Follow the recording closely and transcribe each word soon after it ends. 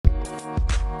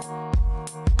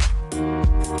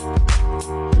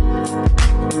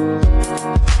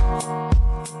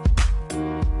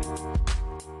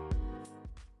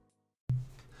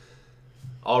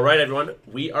right, everyone,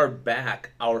 we are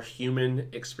back, our human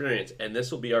experience, and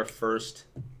this will be our first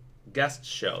guest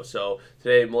show. So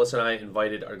today, Melissa and I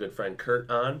invited our good friend Kurt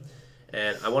on,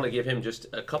 and I want to give him just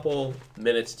a couple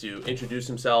minutes to introduce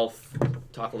himself,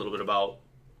 talk a little bit about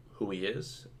who he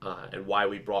is, and why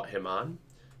we brought him on,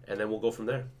 and then we'll go from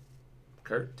there.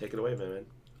 Kurt, take it away, man.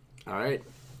 All right.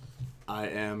 I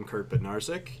am Kurt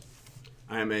Bednarczyk.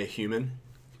 I am a human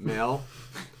male.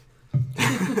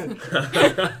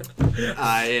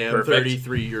 I am Perfect.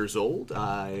 33 years old.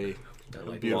 I have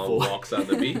a Like beautiful, long walks on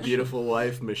the beach. beautiful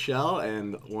wife, Michelle,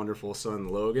 and wonderful son,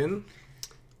 Logan.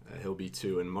 He'll be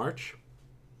 2 in March.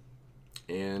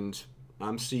 And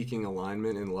I'm seeking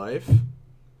alignment in life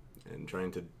and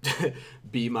trying to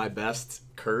be my best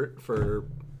Kurt for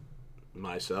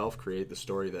myself, create the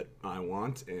story that I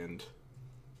want and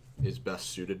is best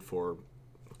suited for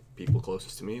people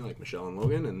closest to me, like Michelle and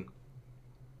Logan, and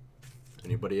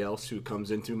anybody else who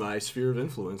comes into my sphere of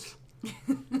influence.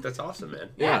 That's awesome, man.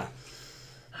 Yeah.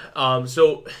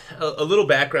 So a little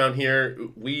background here.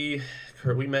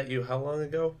 Kurt, we met you how long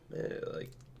ago?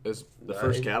 Like It was the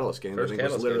first Catalyst game. First I think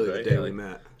it was Catalyst literally games, the right? day Yeah, we like-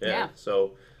 met. Yeah.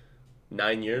 So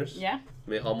 9 years. Yeah. I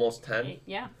mean, almost 10.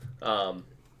 Yeah.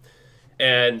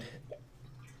 And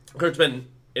Kurt's been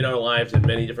in our lives in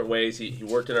many different ways. He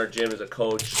worked in our gym as a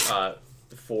coach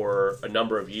for a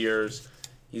number of years.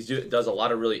 He does a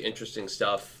lot of really interesting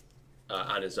stuff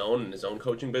on his own in his own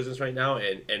coaching business right now.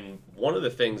 And one of the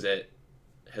things that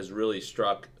has really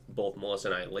struck both Melissa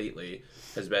and I lately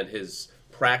has been his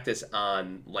practice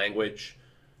on language,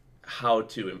 how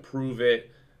to improve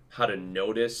it, how to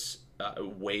notice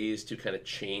ways to kind of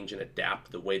change and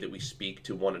adapt the way that we speak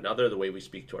to one another, the way we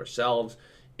speak to ourselves,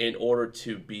 in order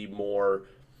to be more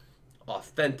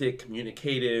authentic,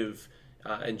 communicative,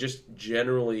 and just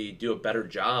generally do a better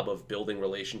job of building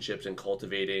relationships and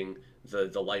cultivating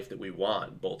the life that we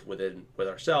want, both with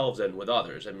ourselves and with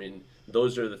others. I mean,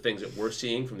 those are the things that we're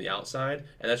seeing from the outside,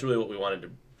 and that's really what we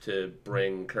wanted to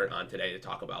bring Kurt on today to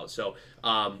talk about. So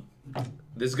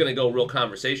this is going to go real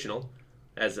conversational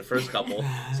as the first couple.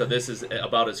 So this is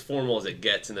about as formal as it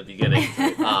gets in the beginning.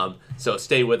 So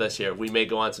stay with us here. We may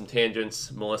go on some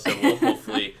tangents. Melissa will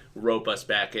hopefully rope us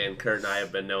back in. Kurt and I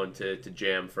have been known to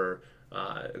jam for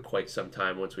quite some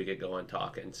time once we get going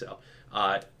talking. So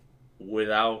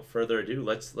without further ado,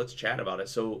 let's chat about it.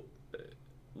 So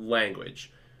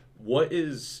language. What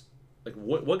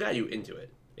got you into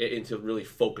it? Into really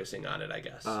focusing on it, I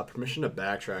guess. Permission to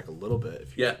backtrack a little bit.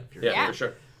 If Yeah, you're for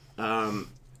sure.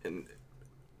 And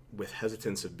with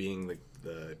hesitance of being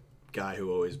the guy who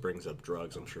always brings up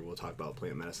drugs, I'm sure we'll talk about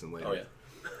plant medicine later.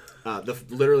 Oh, yeah.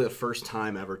 Literally the first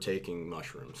time ever taking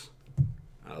mushrooms.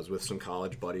 I was with some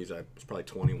college buddies. I was probably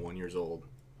 21 years old.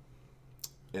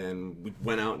 And we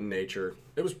went out in nature.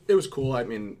 It was cool. I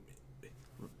mean,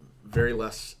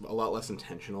 a lot less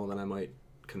intentional than I might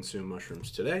consume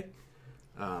mushrooms today.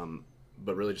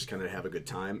 But really just kind of have a good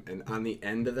time. And on the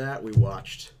end of that, we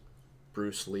watched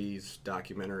Bruce Lee's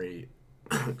documentary,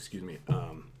 excuse me,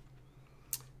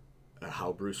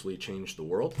 How Bruce Lee Changed the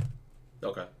World.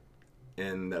 Okay.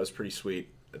 And that was pretty sweet.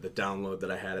 The download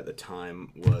that I had at the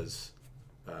time was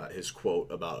his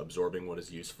quote about absorbing what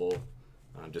is useful,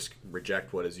 just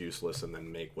reject what is useless, and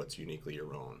then make what's uniquely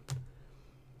your own.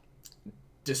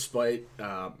 Despite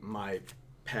my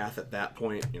path at that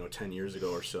point, 10 years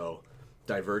ago or so,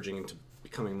 diverging into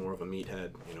becoming more of a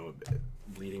meathead,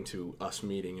 leading to us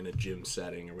meeting in a gym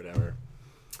setting or whatever.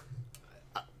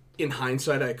 In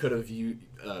hindsight, I could have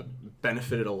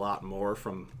benefited a lot more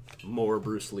from more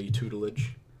Bruce Lee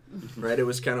tutelage, right? It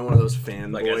was kind of one of those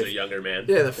fanboy... Like as a younger man?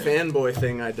 Yeah, the fanboy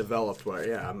thing I developed where,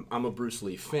 yeah, I'm a Bruce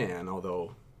Lee fan,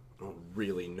 although I don't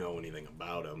really know anything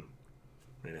about him.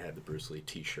 Right, I had the Bruce Lee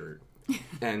t-shirt,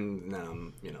 and now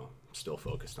I'm, still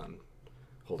focused on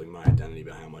holding my identity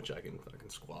behind how much I can fucking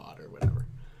squat or whatever.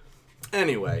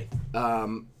 Anyway,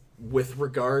 with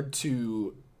regard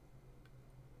to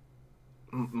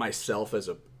myself as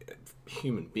a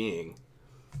human being,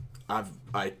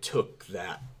 I took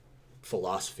that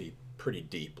philosophy pretty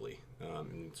deeply.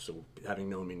 And so having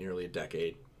known me nearly a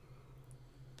decade,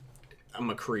 I'm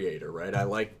a creator, right? I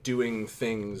like doing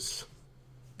things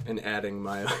and adding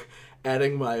my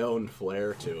own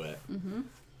flair to it. Mm-hmm.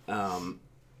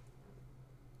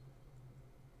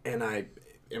 And I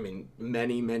mean,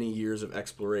 many years of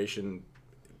exploration,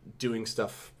 doing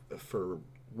stuff for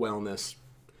wellness,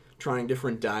 trying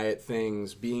different diet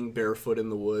things, being barefoot in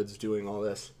the woods, doing all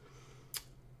this.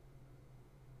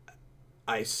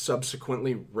 I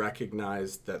subsequently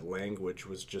recognized that language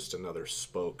was just another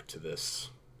spoke to this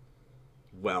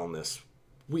wellness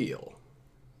wheel.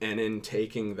 And in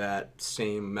taking that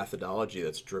same methodology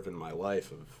that's driven my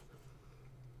life of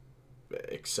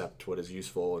accept what is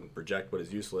useful and reject what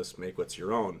is useless, make what's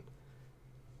your own.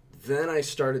 Then I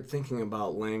started thinking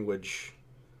about language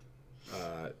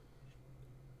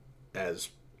as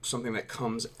something that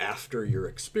comes after your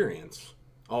experience.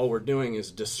 All we're doing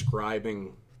is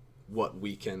describing what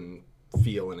we can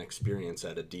feel and experience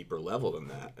at a deeper level than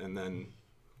that. And then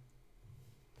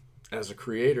as a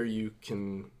creator, you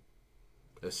can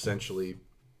essentially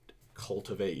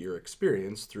cultivate your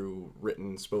experience through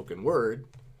written spoken word.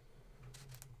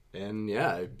 And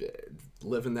yeah,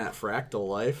 living that fractal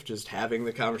life, just having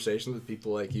the conversations with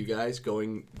people like you guys,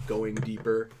 going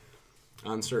deeper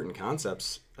on certain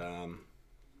concepts.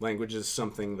 Language is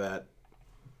something that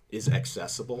is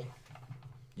accessible.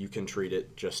 You can treat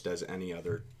it just as any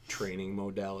other training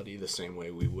modality, the same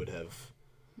way we would have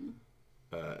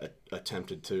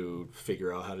attempted to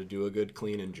figure out how to do a good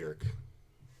clean and jerk.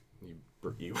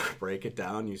 You break it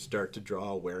down, you start to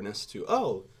draw awareness to,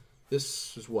 oh,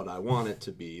 this is what I want it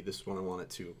to be, this is what I want it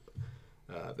to,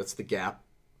 that's the gap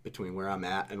between where I'm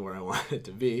at and where I want it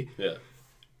to be. Yeah.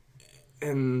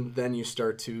 And then you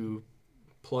start to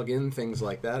plug in things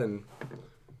like that, and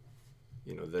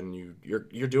then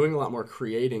you're doing a lot more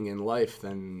creating in life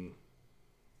than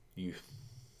you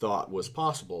thought was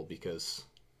possible, because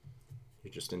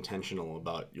you're just intentional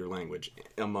about your language,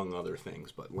 among other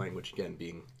things. But language, again,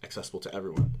 being accessible to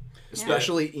everyone,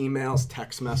 especially emails,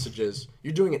 text messages.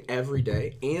 You're doing it every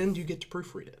day, and you get to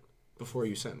proofread it before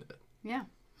you send it. Yeah.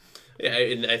 Yeah,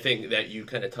 and I think that you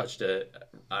kind of touched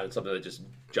on something that just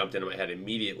jumped into my head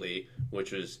immediately,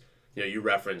 which was, you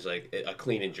referenced like a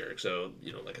clean and jerk. So,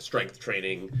 like a strength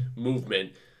training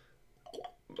movement.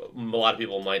 A lot of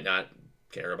people might not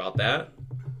care about that,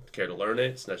 care to learn it.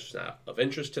 It's just not of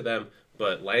interest to them.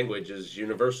 But language is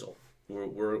universal.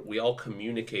 We all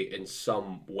communicate in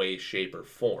some way, shape, or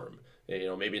form.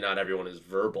 And, maybe not everyone is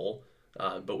verbal,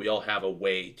 but we all have a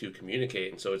way to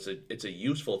communicate. And so it's a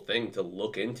useful thing to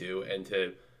look into and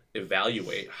to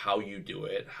evaluate how you do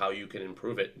it, how you can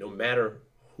improve it, no matter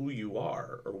who you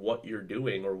are or what you're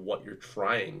doing or what you're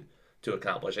trying to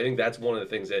accomplish. I think that's one of the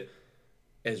things that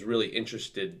has really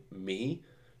interested me,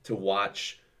 to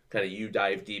watch kind of you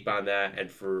dive deep on that,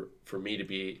 and for me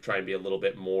to try and be a little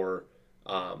bit more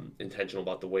intentional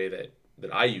about the way that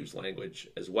I use language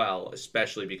as well,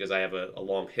 especially because I have a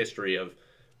long history of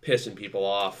pissing people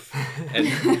off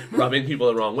and rubbing people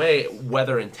the wrong way,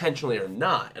 whether intentionally or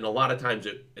not. And a lot of times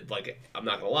I'm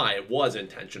not gonna lie, it was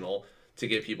intentional to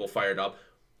get people fired up.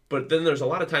 But then there's a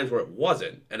lot of times where it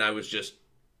wasn't, and I was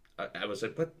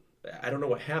like, but I don't know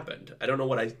what happened. I don't know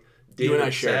what I did you and I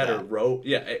or shared said that. or wrote.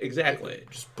 Yeah, exactly.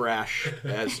 Just brash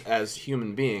as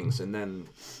human beings, and then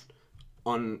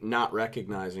not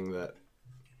recognizing that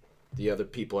the other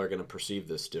people are going to perceive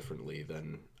this differently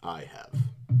than I have.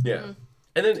 Yeah. Mm-hmm.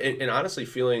 And then, and honestly,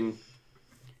 feeling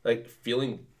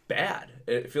bad,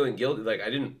 feeling guilty. Like, I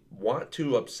didn't want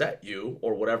to upset you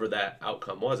or whatever that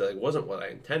outcome was. It wasn't what I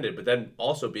intended. But then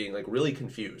also being like really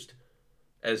confused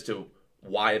as to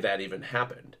why that even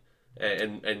happened,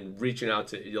 and reaching out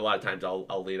to, a lot of times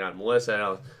I'll lean on Melissa and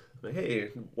I'll like, hey,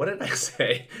 what did I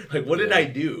say? Like, what did I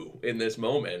do in this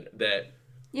moment that?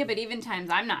 Yeah, but even times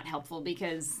I'm not helpful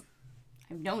because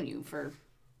I've known you for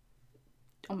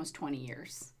almost 20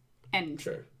 years. And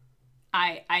sure.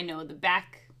 I know the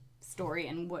back story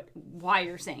and why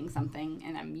you're saying something,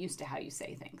 and I'm used to how you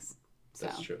say things. So.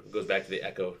 That's true. It goes back to the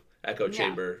echo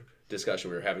chamber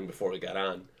discussion we were having before we got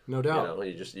on. No doubt.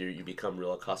 You become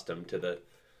real accustomed to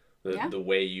the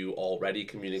way you already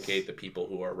communicate. The people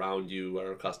who are around you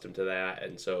are accustomed to that,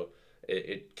 and so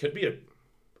it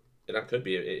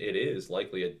is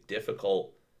likely a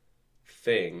difficult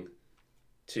thing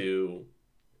to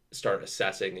start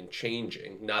assessing and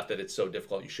changing. Not that it's so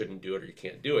difficult you shouldn't do it or you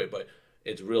can't do it, but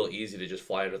it's real easy to just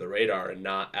fly under the radar and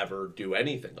not ever do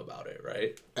anything about it,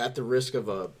 right? At the risk of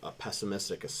a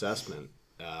pessimistic assessment,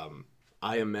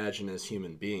 I imagine as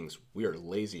human beings, we are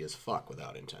lazy as fuck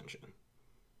without intention.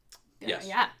 Yes.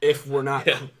 Yeah. If we're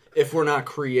not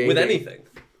creating with anything.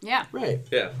 Yeah. Right.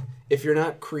 Yeah. If you're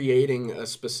not creating a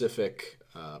specific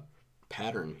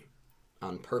pattern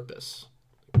on purpose,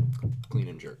 clean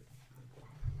and jerk.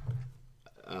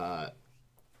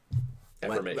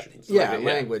 Affirmations.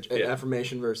 Language. Yeah.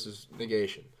 Affirmation versus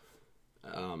negation.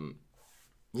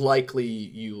 Likely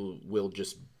you will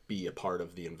just be a part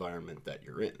of the environment that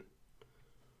you're in.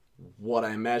 What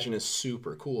I imagine is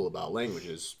super cool about language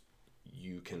is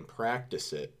you can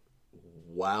practice it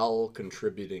while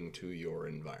contributing to your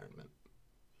environment.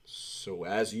 So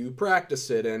as you practice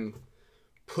it and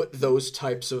put those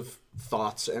types of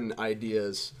thoughts and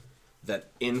ideas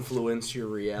that influence your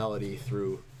reality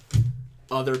through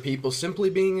other people simply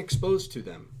being exposed to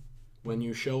them, when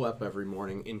you show up every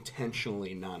morning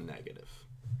intentionally non-negative.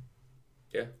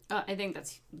 Yeah. I think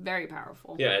that's very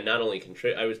powerful. Yeah, and not only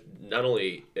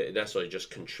necessarily just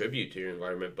contribute to your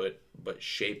environment, but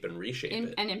shape and reshape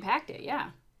it. And impact it,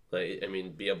 yeah. Like, I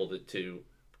mean, be able to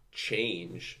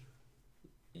change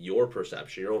your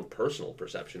perception, your own personal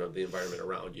perception of the environment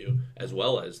around you, as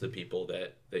well as the people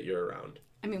that you're around.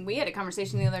 I mean, we had a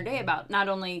conversation the other day about not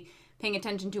only paying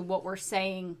attention to what we're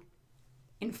saying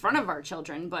in front of our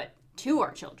children, but to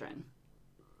our children.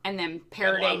 And then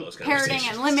parroting and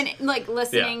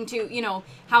listening to,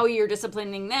 how you're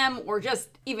disciplining them, or just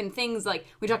even things like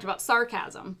we talked about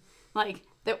sarcasm, like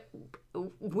that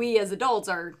we as adults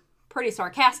are pretty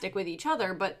sarcastic with each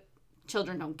other, but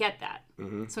children don't get that.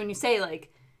 Mm-hmm. So when you say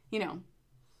like, you're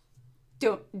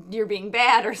being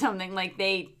bad or something, like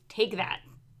they take that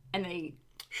and it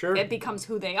becomes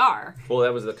who they are. Well,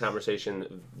 that was the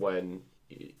conversation when,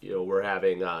 we're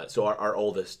having, so our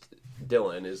oldest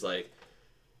Dylan is like,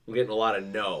 I'm getting a lot of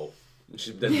no.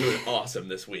 She's been doing awesome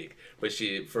this week. But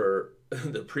for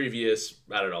the previous,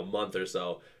 month or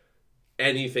so,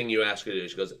 anything you ask her to do,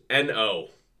 she goes, N-O.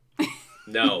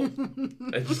 No.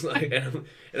 And just like, it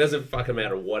doesn't fucking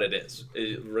matter what it is,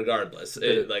 regardless.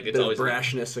 It's always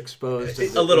brashness exposed.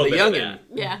 A little bit of youngin'. that.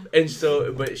 Yeah. And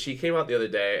so, but she came out the other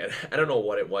day, and I don't know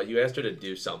what it was. You asked her to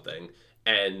do something,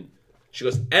 and she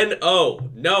goes, N-O,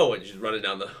 no. And she's running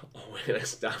down the hallway, and I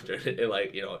stopped her. And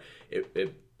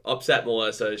it upset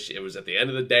Melissa. It was at the end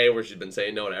of the day where she'd been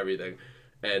saying no to everything.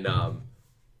 And I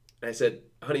said,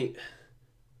 honey,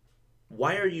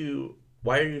 why are you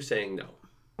saying no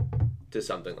to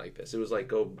something like this? It was like,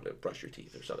 go brush your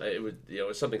teeth or something. It was, it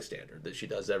was something standard that she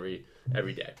does every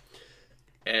day.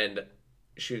 And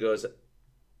she goes,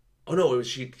 oh no, it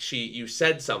was you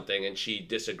said something and she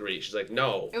disagreed. She's like,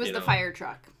 no. It was the fire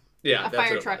truck. Yeah, a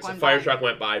fire truck went by. A fire truck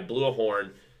went by, blew a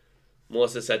horn.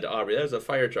 Melissa said to Aubrey, that was a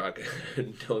fire truck.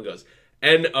 And Dylan goes,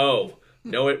 N-O.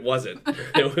 No, it wasn't.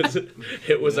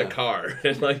 It was a car.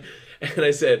 And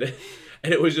I said,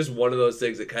 and it was just one of those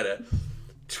things that kind of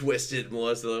twisted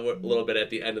Melissa a little bit at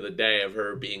the end of the day of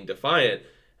her being defiant.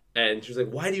 And she was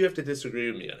like, why do you have to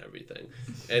disagree with me on everything?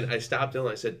 And I stopped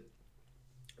Dylan. I said,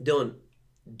 Dylan,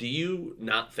 do you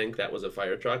not think that was a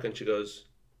fire truck? And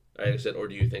I said, or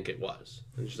do you think it was?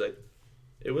 And she's like,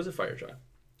 it was a fire truck.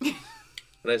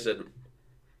 And I said,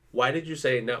 why did you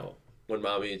say no when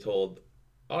Mommy told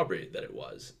Aubrey that it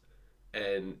was?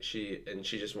 And she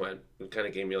just went and kind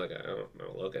of gave me like, I don't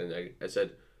know, look. And I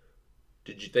said,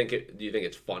 do you think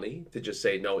it's funny to just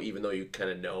say no, even though you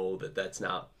kind of know that that's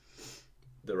not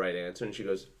the right answer? And she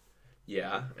goes,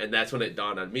 yeah. And that's when it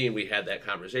dawned on me, and we had that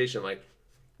conversation, like,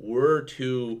 we're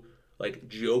too like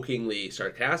jokingly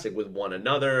sarcastic with one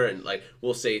another, and like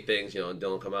we'll say things, and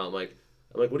Dylan come out, I'm like,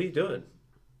 what are you doing?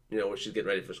 When she's getting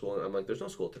ready for school, and I'm like, there's no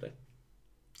school today.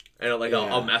 And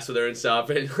I'll mess with her and stuff,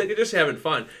 and like you're just having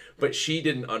fun. But she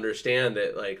didn't understand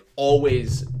that like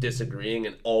always disagreeing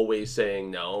and always saying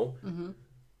no,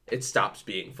 it stops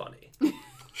being funny.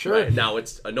 Sure. Right? Now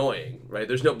it's annoying, right?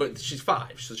 But she's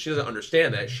 5, so she doesn't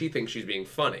understand that. She thinks she's being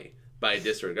funny by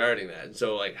disregarding that. And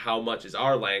so like, how much is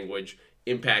our language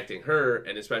impacting her,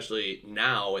 and especially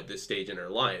now at this stage in her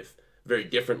life, very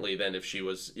differently than if she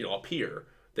was, a peer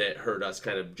that heard us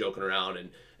kind of joking around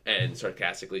and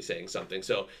sarcastically saying something.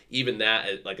 So even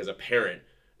that, like as a parent,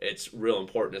 it's real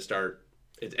important to start,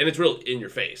 and it's real in your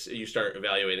face. You start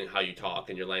evaluating how you talk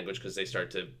and your language, because you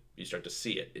start to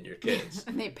see it in your kids.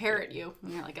 And they parrot you,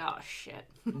 and you're like, oh shit.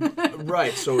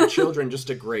 Right. So children, just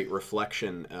a great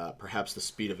reflection. Perhaps the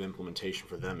speed of implementation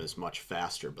for them is much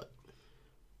faster, but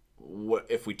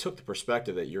if we took the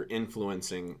perspective that you're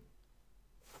influencing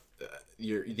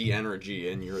the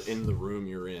energy, and you're in the room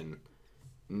you're in,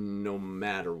 no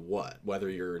matter what, whether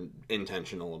you're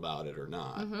intentional about it or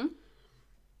not. Mm-hmm.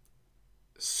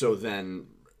 So then,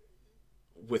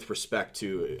 with respect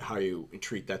to how you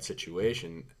treat that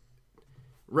situation,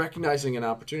 recognizing an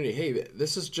opportunity, hey,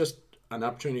 this is just an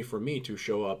opportunity for me to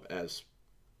show up as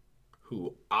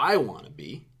who I want to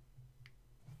be,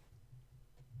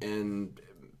 and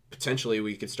potentially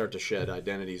we could start to shed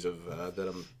identities of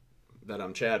that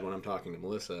I'm Chad when I'm talking to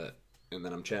Melissa, and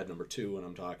then I'm Chad number 2 when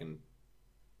I'm talking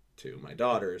to my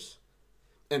daughters,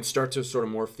 and start to sort of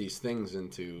morph these things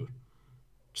into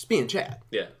just being Chad.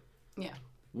 Yeah. Yeah.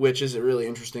 Which is really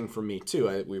interesting for me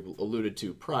too. We alluded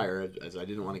to prior, as I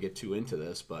didn't want to get too into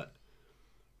this, but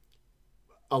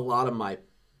a lot of my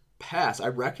past, I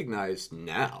recognize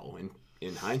now,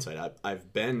 in hindsight,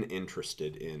 I've been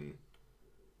interested in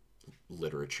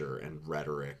literature and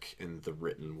rhetoric and the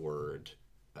written word.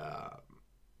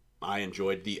 I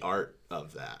enjoyed the art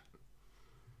of that.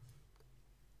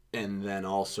 and then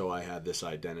also I had this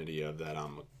identity of that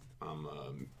I'm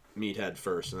a meathead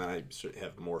first, and then I sort of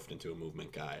have morphed into a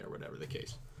movement guy or whatever the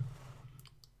case.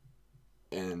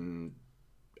 And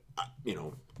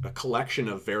a collection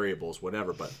of variables,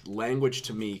 whatever. But language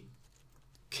to me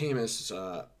came as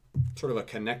sort of a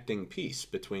connecting piece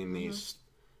between these.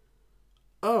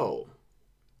 Oh,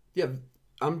 yeah.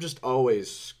 I'm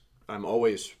always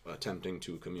attempting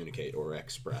to communicate or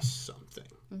express something.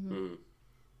 Mm-hmm.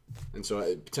 And so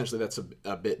potentially that's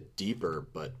a bit deeper,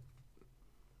 but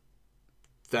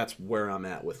that's where I'm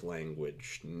at with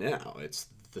language now. It's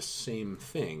the same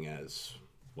thing as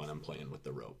when I'm playing with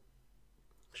the rope.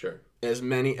 Sure.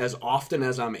 As often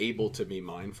as I'm able to be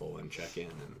mindful and check in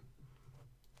and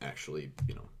actually,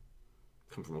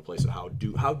 come from a place of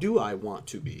how do I want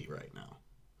to be right now?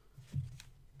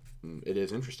 It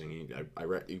is interesting.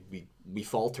 We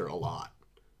falter a lot.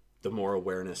 The more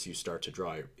awareness you start to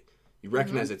draw, you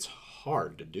recognize it's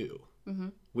hard to do. Mm-hmm.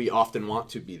 We often want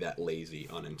to be that lazy,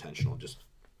 unintentional, just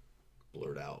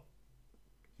blurt out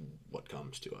what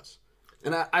comes to us.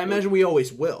 And I imagine we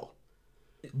always will.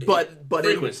 But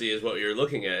frequency is what you're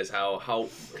looking at, is how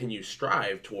can you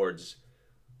strive towards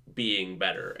being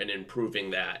better and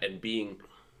improving that and being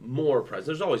more present.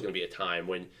 There's always going to be a time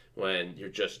when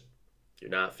you're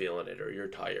not feeling it, or you're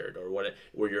tired, or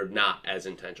where you're not as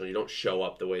intentional. You don't show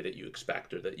up the way that you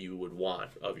expect or that you would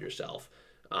want of yourself.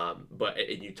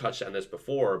 But you touched on this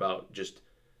before about just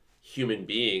human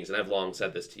beings, and I've long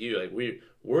said this to you. Like we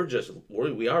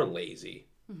are lazy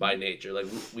by nature. Like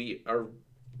we are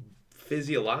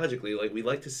physiologically, like we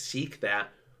like to seek that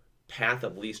path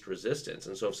of least resistance.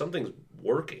 And so if something's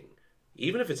working,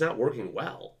 even if it's not working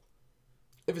well,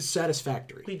 if it's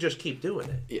satisfactory, we just keep doing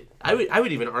it. Yeah. I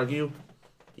would even argue,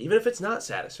 even if it's not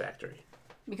satisfactory,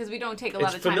 because we don't take a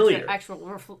lot of time familiar.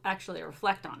 to actually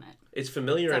reflect on it. It's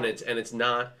familiar, and it's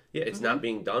not not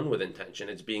being done with intention.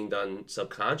 It's being done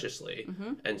subconsciously,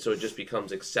 and so it just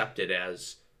becomes accepted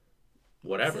as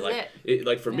whatever.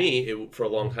 Like for me, for a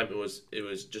long time, it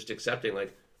was just accepting,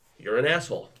 like, you're an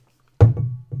asshole,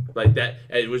 like that.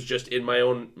 It was just in my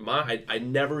own mind. I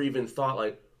never even thought,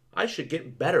 like, I should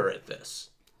get better at this.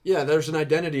 Yeah, there's an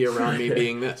identity around me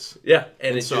being this. Yeah,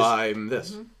 and so I'm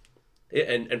this. Yeah,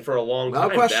 and for a long time,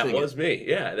 that was me.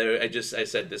 Yeah, I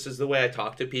said, this is the way I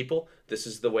talk to people. This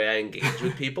is the way I engage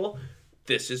with people.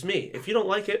 This is me. If you don't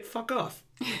like it, fuck off.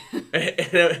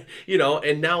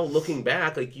 And now looking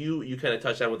back, like you kind of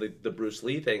touched on with the Bruce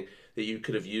Lee thing, that you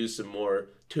could have used some more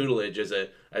tutelage as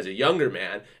a younger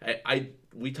man.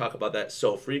 We talk about that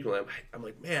so frequently. I'm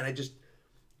like, man,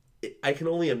 I can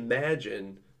only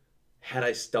imagine, had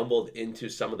I stumbled into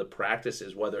some of the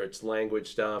practices, whether it's language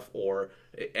stuff or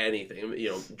anything,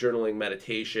 journaling,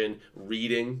 meditation,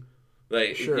 reading,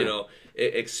 like, sure.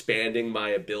 Expanding my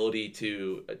ability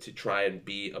to try and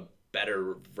be a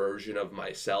better version of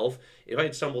myself. If I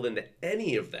had stumbled into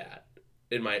any of that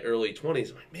in my early 20s,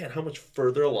 I'm like, man, how much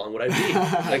further along would I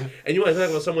be? And you want to talk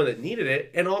about someone that needed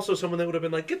it, and also someone that would have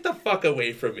been like, get the fuck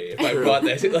away from me if I brought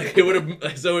that. Like, it would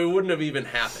have, so it wouldn't have even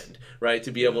happened, right?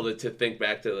 To be able to think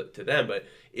back to them. But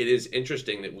it is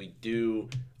interesting that we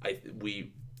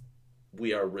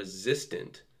are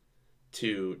resistant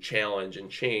to challenge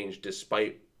and change,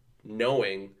 despite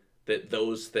knowing that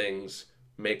those things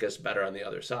make us better on the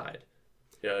other side.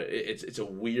 It's a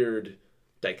weird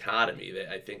dichotomy that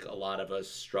I think a lot of us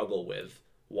struggle with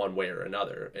one way or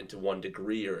another, and to one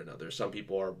degree or another. Some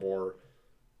people are more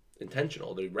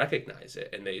intentional. They recognize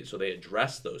it, and they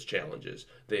address those challenges.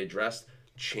 They address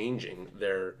changing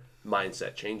their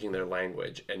mindset, changing their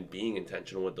language, and being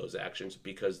intentional with those actions,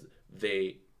 because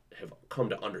they have come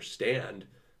to understand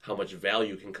how much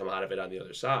value can come out of it on the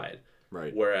other side.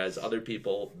 Right. Whereas other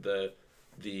people, the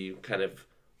kind of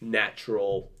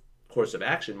natural course of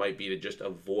action might be to just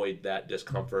avoid that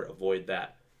discomfort, avoid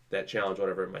that challenge,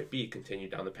 whatever it might be, continue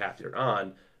down the path you're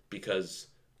on, because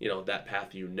that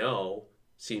path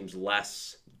seems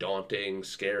less daunting,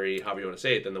 scary, however you want to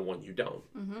say it, than the one you don't.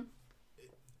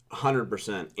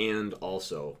 100%. And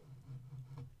also,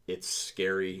 it's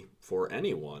scary for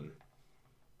anyone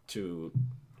to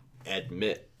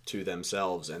admit to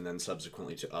themselves, and then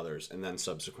subsequently to others, and then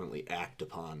subsequently act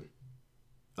upon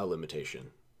a limitation.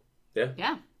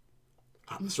 Yeah.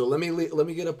 So let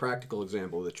me get a practical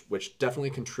example, which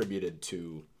definitely contributed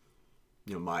to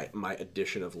my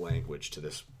addition of language to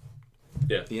this.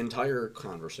 Yeah. The entire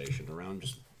conversation around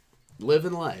just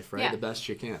living life, right? Yeah. The best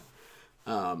you can.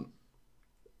 You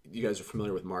guys are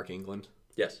familiar with Mark England?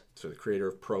 Yes. So the creator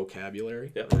of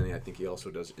Procabulary. Yep. And I think he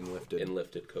also does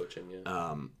Enlifted coaching,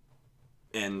 yeah.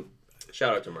 And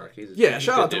shout out to Mark.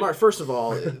 Shout out to Mark. First of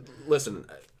all, listen,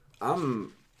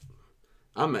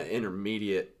 I'm an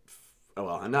intermediate.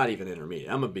 Well, I'm not even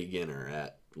intermediate. I'm a beginner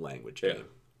at language game.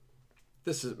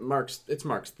 This is Mark's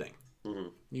thing.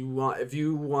 Mm-hmm. If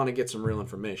you want to get some real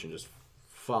information, just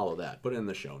follow that. Put it in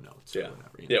the show notes. Yeah, or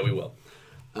whatever, yeah, we will.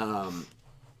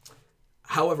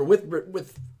 However,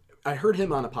 with I heard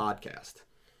him on a podcast,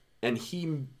 and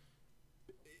he,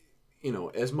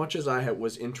 as much as I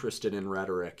was interested in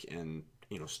rhetoric and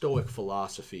Stoic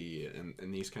philosophy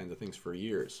and these kinds of things for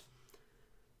years,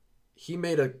 he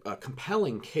made a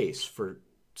compelling case for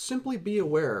simply be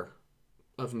aware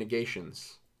of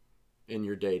negations in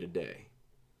your day-to-day.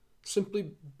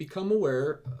 Simply become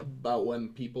aware about when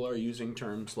people are using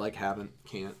terms like haven't,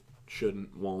 can't,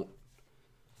 shouldn't, won't.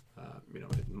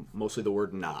 Mostly the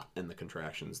word not and the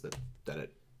contractions that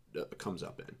it comes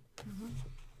up in. Mm-hmm.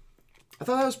 I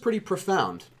thought that was pretty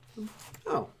profound.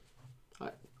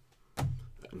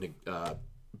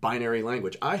 Binary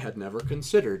language. I had never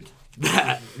considered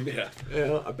that. Yeah.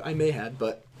 I may had,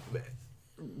 but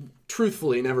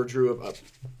truthfully never drew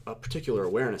a particular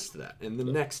awareness to that. And the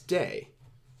next day,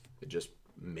 it just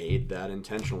made that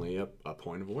intentionally a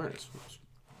point of awareness.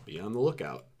 Be on the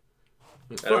lookout.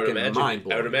 It's fucking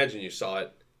mind-blowing. I would imagine you saw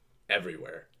it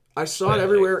everywhere. I saw it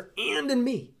everywhere and in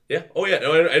me. Yeah. Oh, yeah.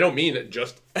 No, I don't mean it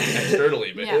just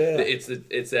externally, but it's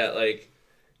that,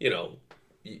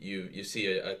 you see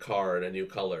a car in a new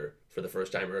color for the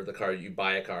first time, or you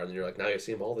buy a car, and then you're like, now you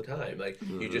see them all the time. Like,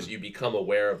 mm-hmm. you become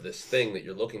aware of this thing that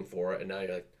you're looking for, and now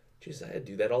you're like, geez, I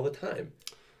do that all the time.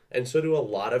 And so do a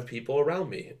lot of people around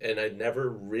me, and I'd never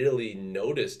really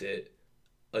noticed it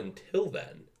until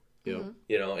then. Yeah.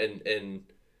 And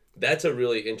that's a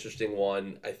really interesting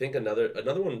one. I think another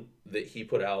one that he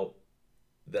put out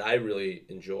that I really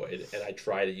enjoyed, and I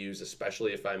try to use,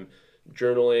 especially if I'm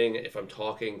journaling, if I'm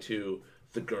talking to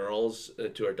the girls,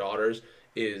 to our daughters,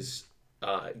 is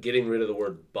getting rid of the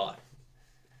word but.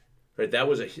 Right? That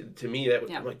was to me,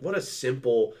 I'm like, what a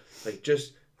simple,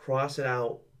 just cross it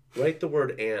out, write the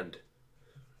word and.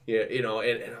 Yeah,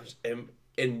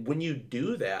 and when you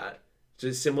do that,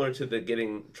 it's similar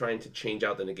to trying to change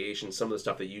out the negation, some of the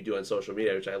stuff that you do on social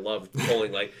media, which I love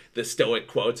pulling the Stoic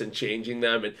quotes and changing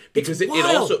them, and because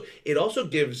it also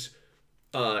gives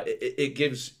it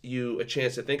gives you a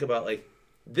chance to think about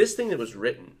this thing that was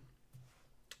written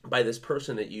by this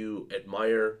person that you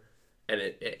admire, and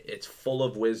it's full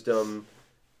of wisdom,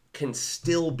 can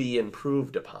still be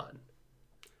improved upon.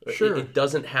 Sure. It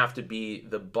doesn't have to be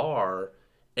the bar,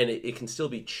 and it can still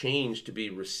be changed to be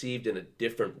received in a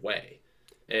different way.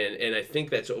 And I think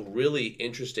that's a really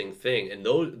interesting thing. And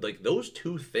those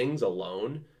two things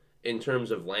alone, in terms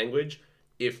of language,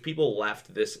 if people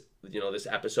left this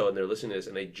episode and they're listening to this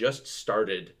and they just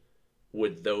started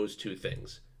with those two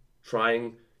things,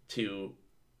 trying to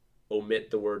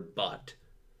omit the word but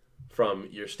from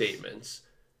your statements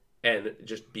and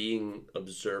just being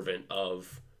observant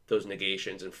of those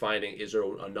negations and finding, is there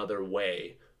another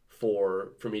way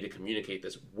for me to communicate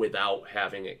this without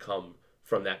having it come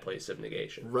from that place of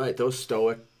negation. Right. Those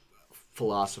Stoic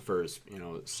philosophers,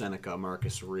 Seneca,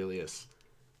 Marcus Aurelius,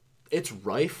 it's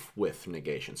rife with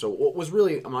negation. So what was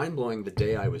really mind-blowing the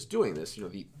day I was doing this,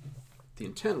 the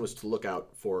intent was to look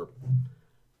out for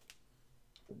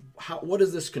what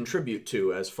does this contribute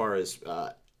to as far as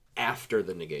after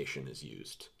the negation is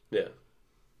used. Yeah.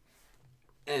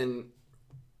 And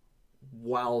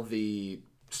while the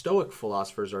Stoic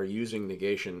philosophers are using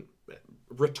negation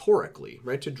rhetorically,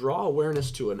 right, to draw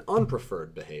awareness to an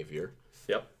unpreferred behavior.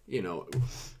 Yep.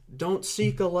 Don't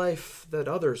seek a life that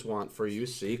others want for you,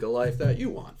 seek a life that you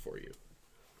want for you.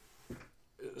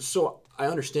 So I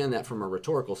understand that from a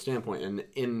rhetorical standpoint, and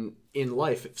in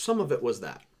life, some of it was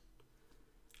that.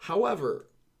 However,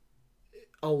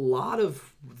 a lot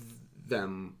of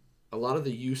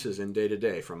the uses in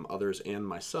day-to-day from others and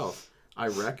myself, I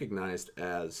recognized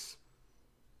as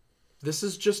this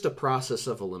is just a process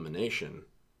of elimination.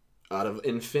 Out of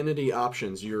infinity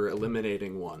options, you're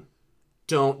eliminating one.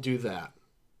 Don't do that.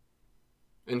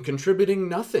 And contributing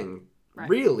nothing,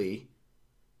 really,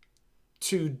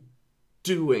 to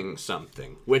doing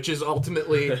something, which is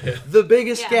ultimately the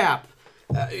biggest gap.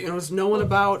 It's knowing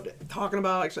about, talking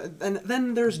about, and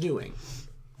then there's doing.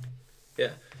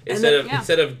 Yeah.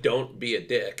 Instead of don't be a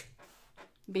dick.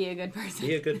 Be a good person.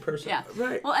 Be a good person. Yeah.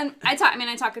 Right. Well, and I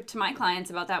talk to my clients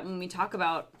about that when we talk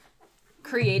about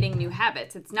creating new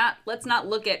habits. Let's not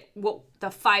look at what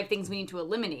the 5 things we need to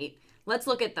eliminate. Let's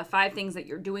look at the 5 things that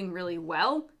you're doing really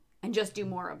well and just do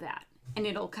more of that. And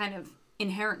it'll kind of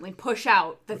inherently push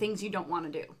out the things you don't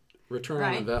want to do. Return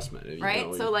on investment.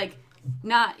 Right? So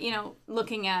not,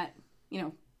 looking at,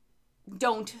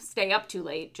 don't stay up too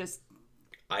late. Just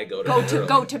I go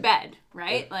to bed,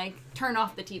 right? Like turn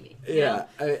off the TV. Yeah,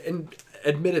 and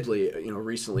admittedly,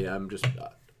 recently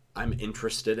I'm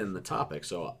interested in the topic,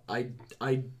 so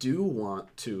I do want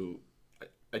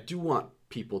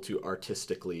people to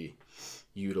artistically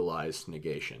utilize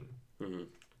negation. Mm-hmm.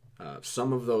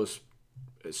 Some of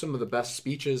the best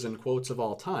speeches and quotes of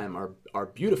all time are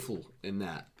beautiful in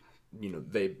that.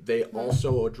 They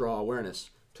also draw awareness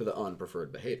to the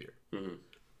unpreferred behavior. Mm-hmm.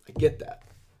 I get that.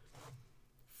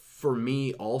 For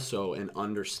me, also, in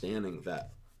understanding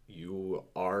that you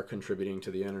are contributing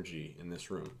to the energy in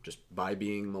this room just by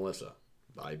being Melissa,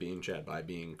 by being Chad, by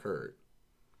being Kurt.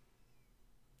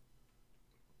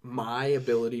 My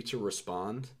ability to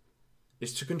respond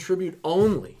is to contribute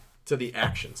only to the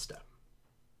action step,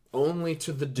 only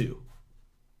to the do,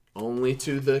 only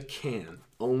to the can,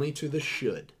 only to the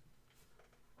should,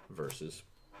 versus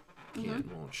can,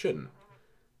 won't, shouldn't.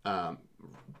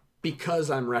 Because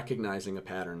I'm recognizing a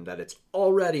pattern that it's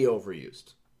already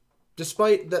overused,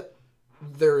 despite that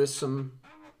there is some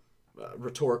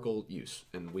rhetorical use,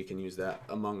 and we can use that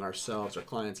among ourselves, our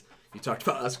clients. You talked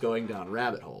about us going down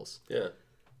rabbit holes. Yeah.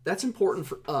 That's important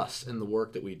for us in the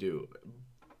work that we do.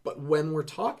 But when we're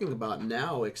talking about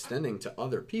now extending to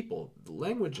other people, the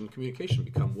language and communication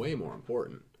become way more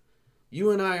important.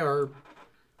 You and I are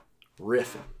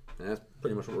riffing, and that's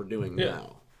pretty much what we're doing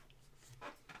now.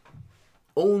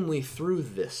 Only through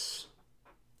this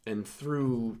and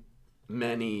through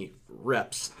many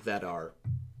reps that are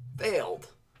failed,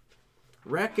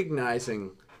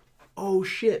 recognizing, oh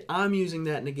shit, I'm using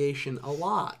that negation a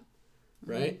lot,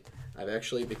 right? I've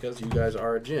actually, because you guys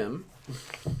are a gym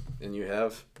and you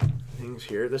have things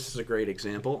here, this is a great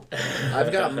example.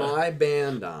 I've got my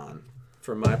band on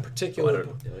for my particular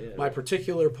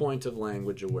point of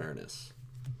language awareness.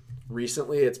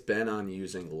 Recently, it's been on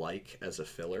using like as a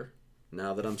filler.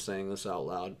 Now that I'm saying this out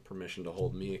loud, permission to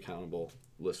hold me accountable,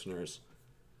 listeners,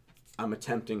 I'm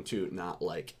attempting to not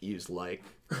use like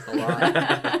a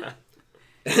lot.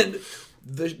 And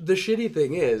the shitty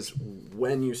thing is,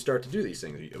 when you start to do these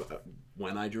things,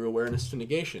 when I drew awareness to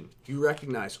negation, you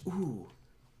recognize, ooh,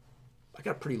 I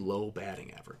got a pretty low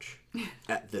batting average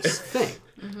at this thing.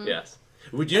 Mm-hmm. Yes.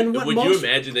 Would you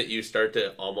imagine that you start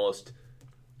to almost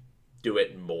do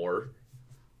it more?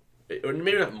 Or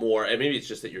maybe not more, and maybe it's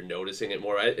just that you're noticing it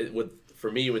more. For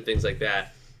me, with things like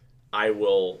that, I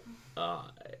will,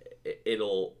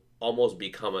 it'll almost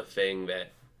become a thing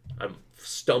that I'm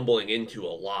stumbling into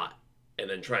a lot, and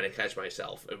then trying to catch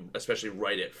myself, especially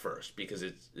right at first, because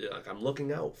it's like I'm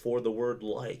looking out for the word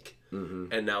like,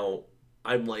 and now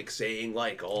I'm saying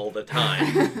all the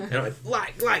time, and I'm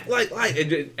like,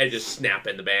 and just snap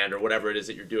in the band or whatever it is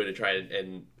that you're doing to try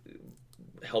and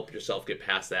help yourself get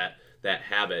past that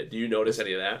habit. Do you notice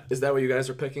any of that? Is that what you guys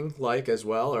are picking, as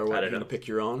well, or what, you're going to pick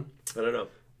your own? I don't know.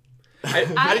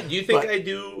 Do you think I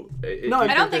do? No,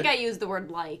 I don't think I use the word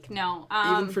like. No.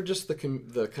 Even for just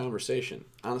the conversation.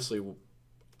 Honestly,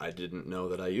 I didn't know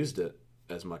that I used it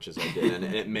as much as I did,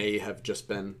 and it may have just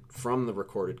been from the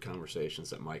recorded conversations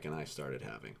that Mike and I started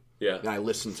having. Yeah. And I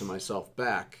listened to myself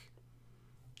back,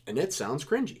 and it sounds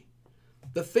cringy.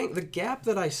 The gap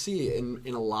that I see in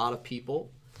a lot of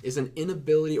people is an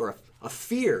inability or a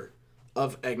fear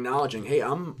of acknowledging, hey,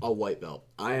 I'm a white belt.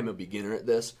 I am a beginner at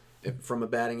this. From a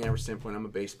batting average standpoint, I'm a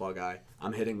baseball guy.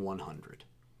 I'm hitting 100.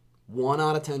 1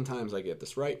 out of 10 times I get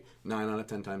this right. 9 out of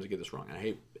 10 times I get this wrong.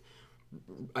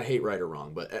 I hate right or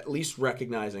wrong, but at least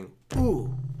recognizing,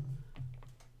 ooh,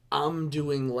 I'm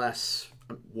doing less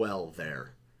well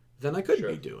there than I could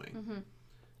be doing. Mm-hmm.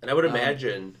 And I would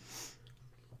imagine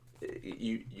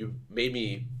you made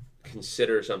me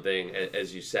consider something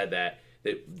as you said that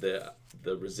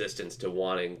the resistance to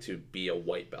wanting to be a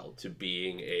white belt, to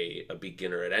being a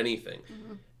beginner at anything.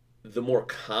 Mm-hmm. The more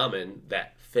common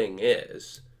that thing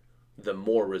is, the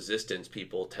more resistance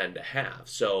people tend to have.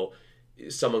 So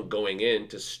someone going in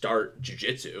to start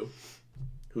jiu-jitsu,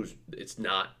 it's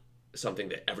not something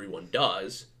that everyone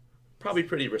does, probably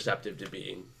pretty receptive to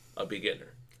being a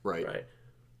beginner. Right?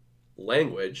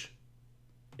 Language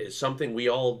is something we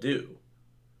all do.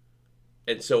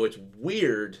 And so it's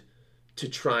weird to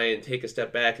try and take a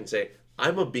step back and say,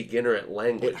 I'm a beginner at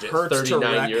language at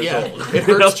 39 years old. It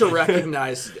hurts to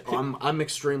recognize I'm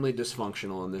extremely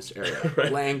dysfunctional in this area.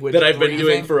 Right. Language, that I've been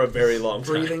doing for a very long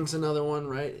time. Breathing's another one,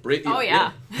 right?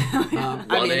 Yeah.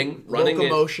 Running,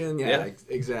 locomotion,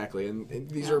 exactly. And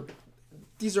these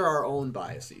are our own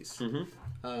biases.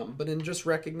 Mm-hmm. But in just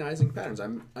recognizing patterns, I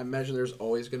imagine there's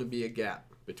always going to be a gap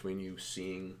between you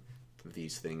seeing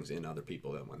these things in other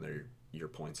people and when they're your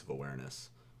points of awareness.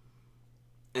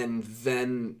 And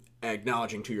then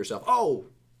acknowledging to yourself, oh,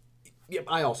 yep,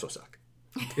 I also suck.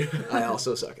 I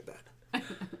also suck at that.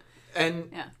 And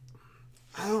Yeah.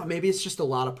 I don't know, maybe it's just a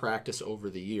lot of practice over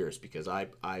the years because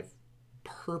I've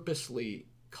purposely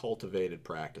cultivated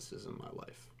practices in my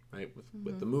life, right?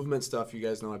 With the movement stuff, you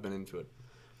guys know I've been into it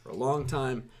for a long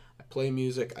time. I play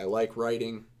music. I like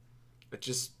writing.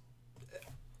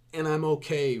 And I'm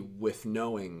okay with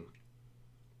knowing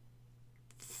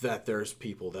that there's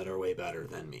people that are way better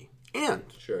than me. And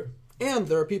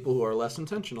there are people who are less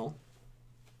intentional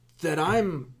that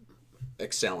I'm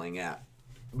excelling at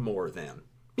more than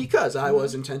because I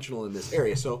was intentional in this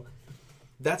area. So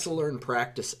that's a learned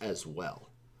practice as well.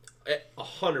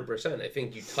 100%. I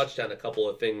think you touched on a couple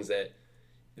of things that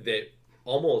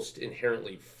almost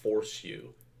inherently force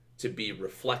you to be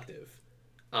reflective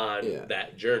on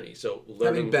that journey. So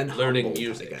learning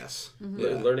music, I guess.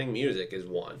 Learning music is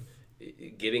one.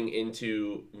 Getting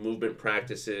into movement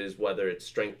practices, whether it's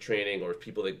strength training or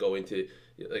people that go into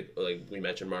like we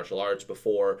mentioned martial arts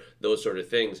before, those sort of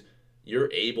things,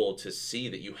 you're able to see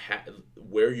that you have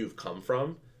where you've come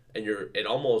from, and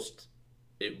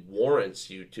it warrants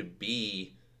you to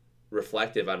be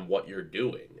reflective on what you're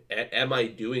doing. Am I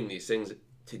doing these things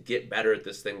to get better at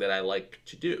this thing that I like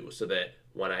to do, so that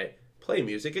when I play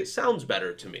music, it sounds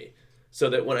better to me, so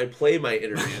that when I play my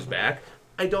interviews back,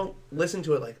 I don't listen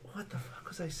to it like, what the fuck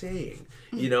was I saying?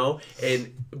 You know?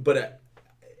 But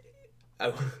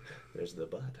there's the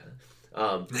butt,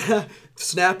 huh?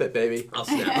 Snap it, baby. I'll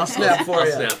snap. I'll snap for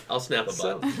you. I'll snap a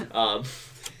butt.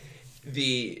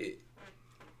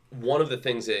 One of the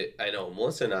things that I know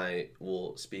Melissa and I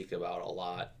will speak about a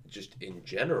lot, just in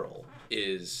general,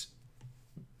 is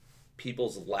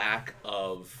people's lack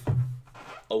of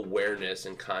awareness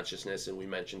and consciousness, and we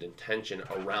mentioned intention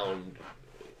around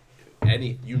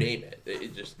you name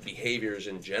it just behaviors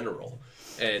in general.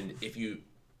 And if you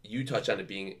touch on it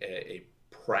being a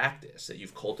practice that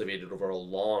you've cultivated over a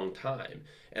long time,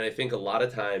 and I think a lot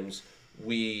of times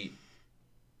we're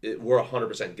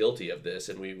 100% guilty of this,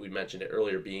 and we mentioned it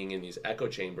earlier, being in these echo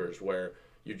chambers where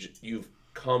you've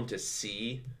come to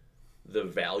see the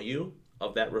value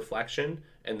of that reflection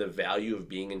and the value of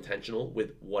being intentional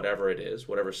with whatever it is,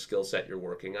 whatever skill set you're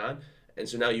working on. And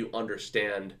so now you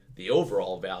understand the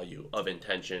overall value of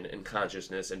intention and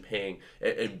consciousness and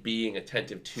being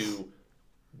attentive to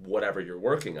whatever you're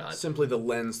working on. Simply the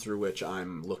lens through which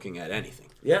I'm looking at anything.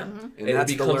 Yeah. And it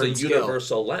becomes a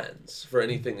universal skill. lens for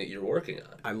anything that you're working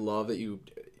on. I love that you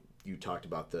talked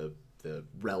about the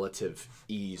relative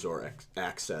ease or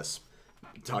access,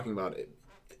 talking about it,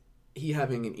 he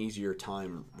having an easier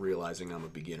time realizing I'm a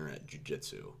beginner at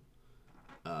jiu-jitsu.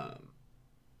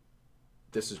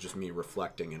 This is just me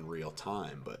reflecting in real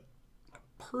time, but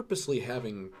purposely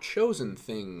having chosen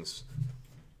things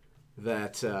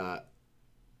that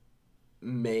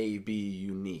may be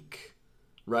unique,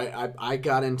 right? I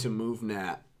got into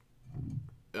MoveNat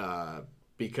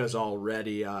because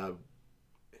already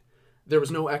there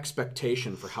was no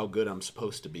expectation for how good I'm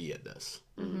supposed to be at this.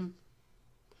 Mm-hmm.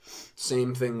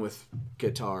 Same thing with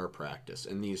guitar practice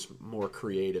and these more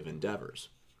creative endeavors.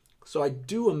 So I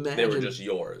do imagine they were just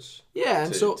yours. Yeah,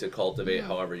 and to cultivate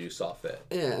however you saw fit.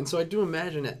 Yeah, and so I do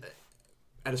imagine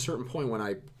at a certain point when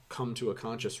I come to a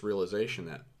conscious realization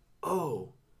that,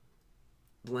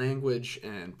 language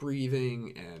and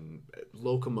breathing and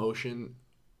locomotion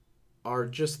are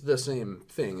just the same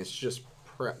thing. It's just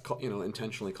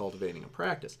intentionally cultivating a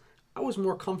practice. I was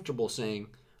more comfortable saying,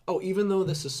 even though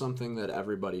this is something that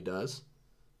everybody does,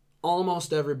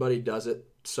 almost everybody does it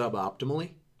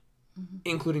suboptimally,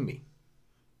 including me.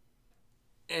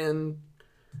 And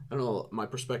I don't know, my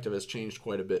perspective has changed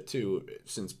quite a bit too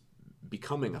since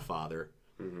becoming a father.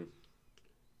 Mm-hmm.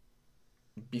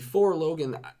 Before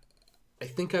Logan, I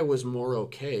think I was more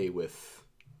okay with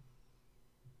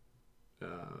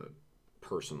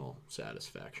personal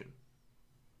satisfaction.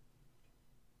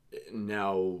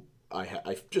 Now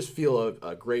I just feel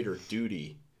a greater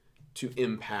duty to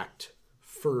impact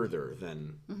further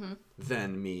than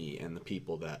me and the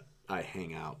people that I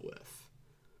hang out with.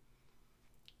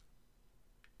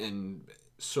 And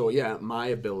so, yeah, my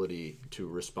ability to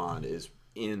respond is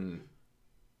in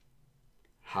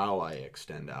how I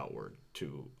extend outward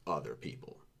to other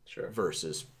people. Sure.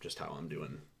 Versus just how I'm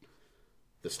doing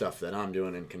the stuff that I'm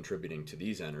doing and contributing to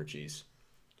these energies.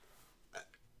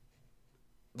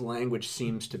 Language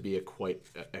seems to be a quite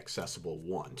accessible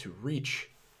one to reach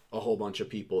a whole bunch of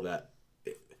people that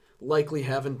likely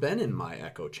haven't been in my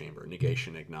echo chamber,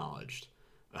 negation acknowledged.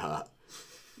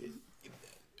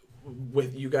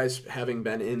 With you guys having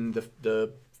been in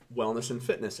the wellness and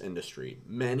fitness industry,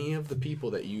 many of the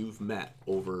people that you've met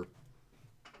over,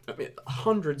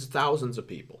 hundreds, thousands of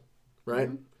people, right?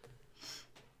 Mm-hmm.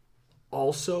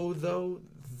 Also, though,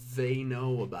 they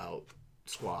know about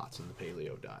squats and the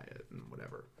paleo diet and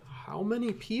whatever. How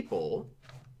many people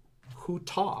who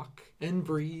talk and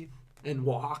breathe and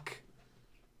walk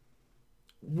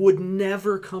would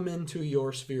never come into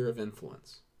your sphere of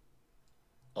influence?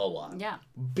 A lot. Yeah.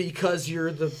 Because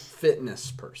you're the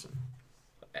fitness person.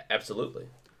 Absolutely.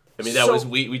 I mean, that was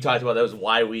we talked about, that was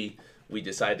why we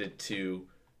decided to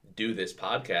do this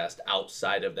podcast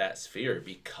outside of that sphere,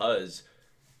 because,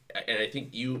 and I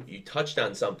think you touched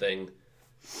on something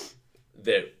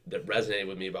that resonated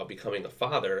with me about becoming a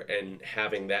father and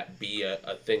having that be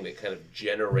a thing that kind of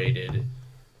generated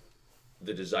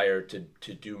the desire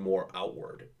to do more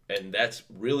outward. And that's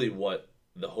really what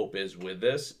the hope is with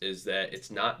this, is that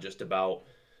it's not just about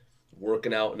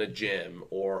working out in a gym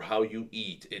or how you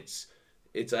eat. It's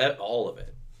all of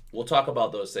it. We'll talk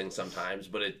about those things sometimes,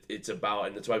 but it's about,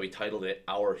 and that's why we titled it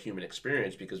Our Human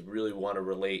Experience, because we really want to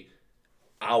relate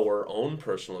our own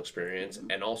personal experience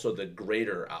and also the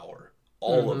greater our,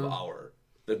 all of our,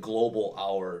 the global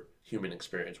our human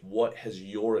experience. What has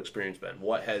your experience been?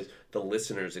 What has the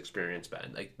listener's experience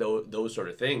been? Like those sort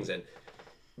of things. And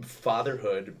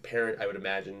fatherhood, parent, I would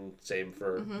imagine, same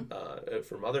for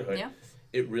motherhood. Yeah.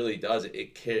 It really does.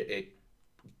 It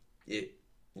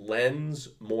lends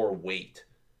more weight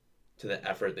to the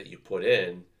effort that you put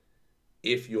in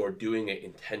if you're doing it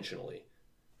intentionally.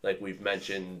 Like we've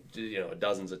mentioned,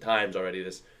 dozens of times already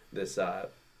this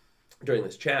during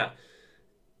this chat.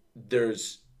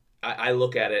 I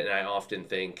look at it and I often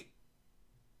think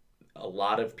a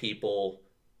lot of people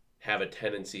have a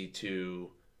tendency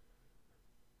to,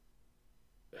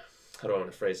 how do I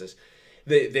want to phrase this?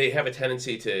 They have a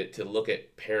tendency to look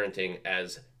at parenting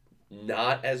as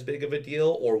not as big of a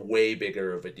deal or way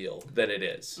bigger of a deal than it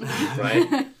is,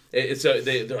 right? So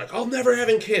they're like, I'm never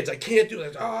having kids. I can't do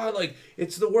that. Like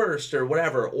it's the worst or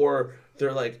whatever. Or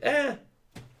they're like, and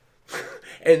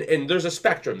there's a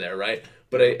spectrum there, right?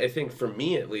 But I think for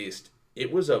me, at least,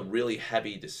 it was a really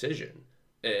heavy decision,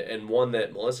 and one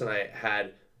that Melissa and I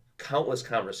had countless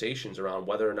conversations around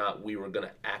whether or not we were going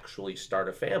to actually start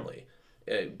a family.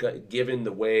 Given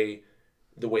the way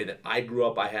that I grew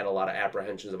up, I had a lot of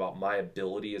apprehensions about my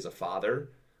ability as a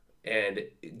father, and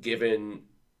given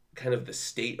kind of the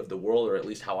state of the world, or at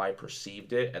least how I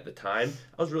perceived it at the time,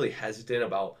 I was really hesitant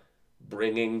about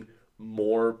bringing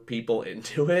more people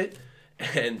into it,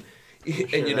 and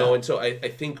so I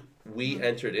think we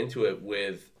entered into it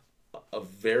with a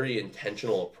very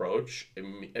intentional approach. I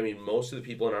mean, most of the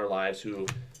people in our lives who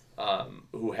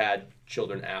had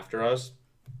children after us,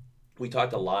 we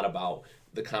talked a lot about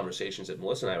the conversations that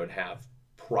Melissa and I would have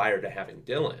prior to having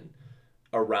Dylan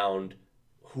around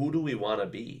who do we want to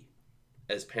be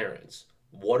as parents?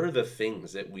 What are the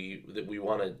things that we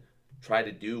want to try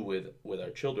to do with our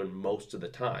children most of the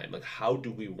time? Like, how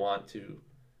do we want to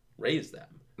raise them?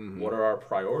 Mm-hmm. What are our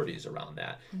priorities around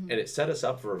that? Mm-hmm. And it set us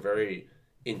up for a very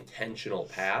intentional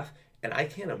path. And I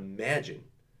can't imagine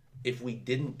if we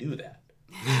didn't do that.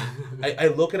 I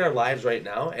look at our lives right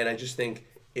now and I just think,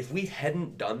 if we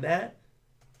hadn't done that,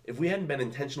 if we hadn't been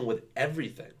intentional with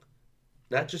everything,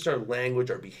 not just our language,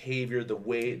 our behavior, the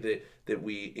way that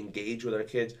we engage with our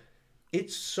kids,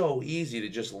 it's so easy to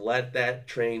just let that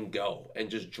train go and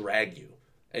just drag you.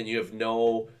 And you have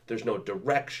there's no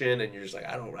direction, and you're just like,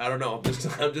 I don't know,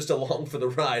 I'm just along for the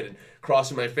ride and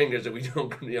crossing my fingers that we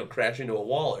don't crash into a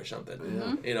wall or something.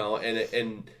 Mm-hmm.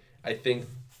 And I think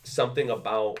something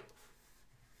about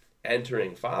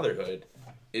entering fatherhood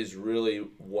is really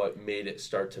what made it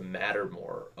start to matter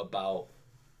more about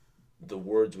the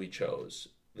words we chose,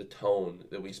 the tone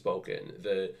that we spoke in,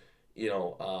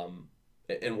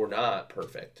 and we're not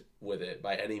perfect with it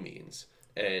by any means.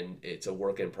 And it's a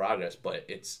work in progress, but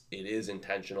it is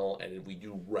intentional, and we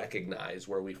do recognize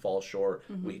where we fall short.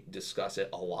 Mm-hmm. We discuss it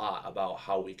a lot about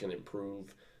how we can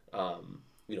improve,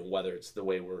 whether it's the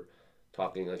way we're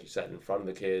talking, like you said, in front of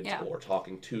the kids or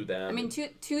talking to them. I mean,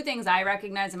 two things I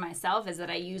recognize in myself is that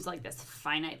I use like this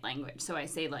finite language. So I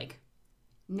say like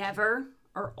never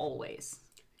or always,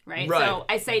 right? So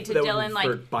I say to Dylan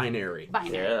like binary.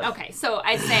 Yeah. Okay, so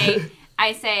I say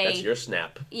that's your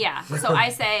snap. Yeah. So I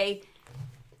say,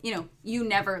 you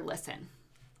never listen,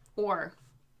 or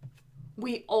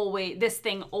this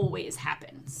thing always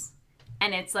happens,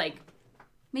 and it's like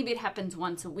maybe it happens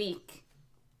once a week.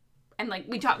 And like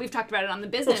we've talked about it on the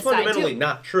business side too. It's fundamentally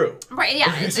not true. Right,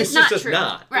 yeah. It's not just true.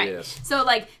 Not. Right. Yes.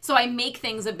 So I make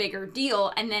things a bigger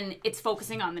deal, and then it's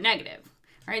focusing on the negative.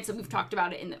 Right? So we've talked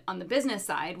about it on the business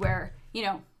side where,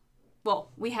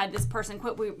 we had this person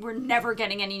quit. We're never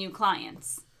getting any new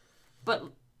clients. But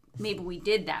maybe we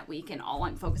did that week, and all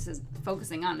I'm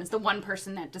focusing on is the one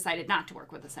person that decided not to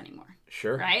work with us anymore.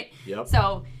 Sure. Right? Yep.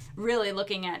 So really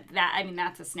looking at that, I mean,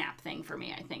 that's a snap thing for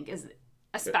me, I think, is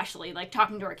especially like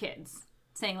talking to our kids,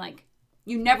 saying like,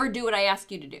 you never do what I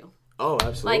ask you to do. Oh,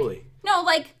 absolutely. Like, no,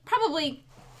 like probably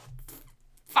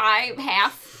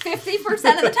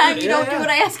 50% of the time you don't do what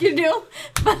I ask you to do.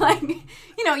 But like,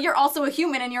 you know, you're also a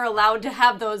human and you're allowed to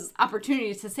have those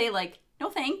opportunities to say like, no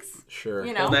thanks. Sure.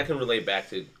 You know? Well, and that can relate back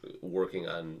to working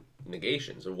on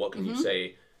negations. Or what can you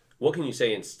say? What can you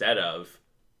say instead of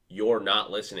 "you're not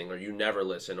listening" or "you never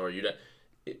listen" or "you"?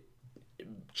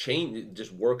 Change.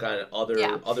 Just work on other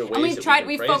ways. And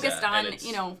we've focused on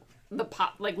you know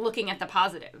like looking at the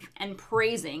positive and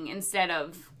praising instead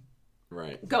of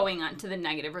right going on to the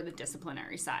negative or the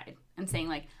disciplinary side and saying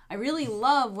like, I really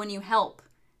love when you help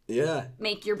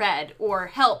make your bed or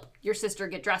help your sister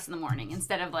get dressed in the morning,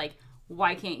 instead of like,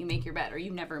 why can't you make your bed, or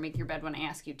you never make your bed when I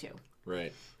ask you to.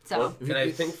 Right. So well, and I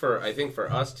think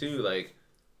for us too, like,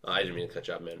 I didn't mean to cut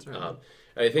you up, man. Right.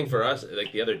 I think for us,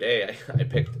 like the other day, I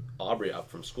picked Aubrey up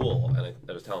from school, and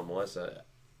I was telling Melissa,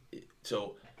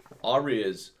 so Aubrey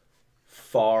is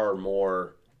far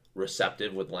more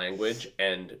receptive with language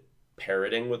and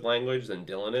parroting with language than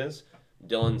Dylan is.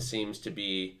 Dylan seems to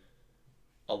be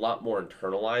a lot more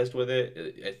internalized with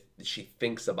it. She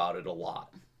thinks about it a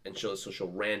lot, and she'll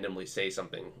randomly say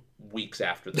something weeks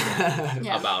after the fact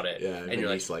about it. Yeah, and you're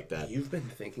like that. You've been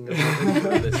thinking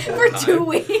about it this whole for time. 2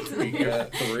 weeks.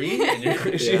 3, and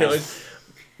you know.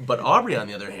 But Aubrey, on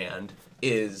the other hand,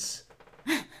 it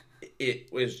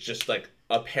was just like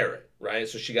a parrot, right?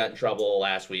 So she got in trouble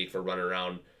last week for running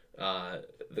around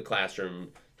the classroom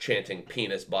chanting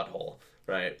 "penis butthole,"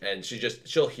 right? And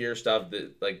she'll hear stuff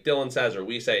that like Dylan says or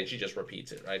we say, and she just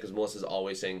repeats it, right? Because Melissa's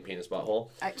always saying "penis butthole."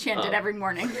 I chant it every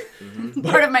morning.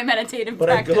 Part of my meditative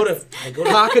practice. But I go to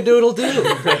cock-a-doodle-doo.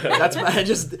 That's I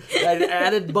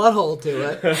added butthole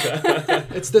to it.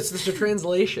 It's just a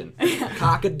translation.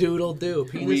 Cock-a-doodle-doo.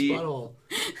 Penis butthole.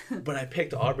 But I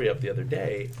picked Aubrey up the other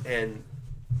day, and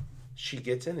she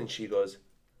gets in and she goes,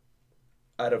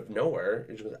 out of nowhere,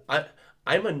 and she goes,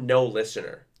 I'm a no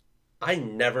listener. I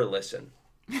never listen.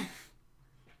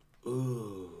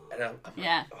 Ooh. And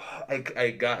I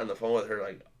got on the phone with her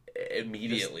like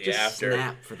immediately just after.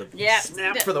 Snap for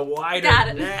the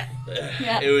wider net.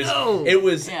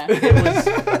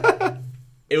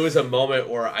 It was a moment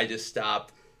where I just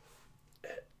stopped,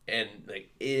 and like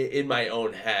in my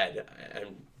own head,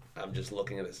 I'm just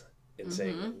looking at this and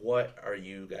saying, what are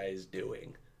you guys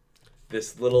doing?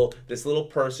 This little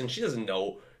person, she doesn't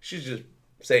know, she's just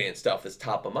saying stuff that's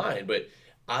top of mind, but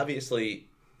obviously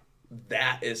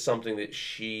that is something that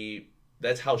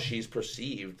that's how she's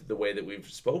perceived the way that we've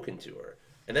spoken to her,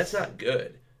 and that's not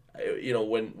good. You know,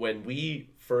 when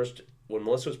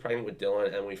Melissa was pregnant with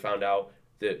Dylan and we found out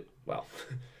that, well,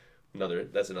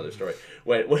 that's another story.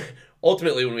 When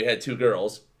ultimately when we had 2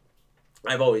 girls,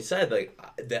 I've always said like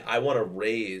that I want to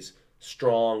raise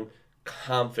strong,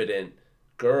 confident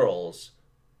girls,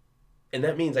 and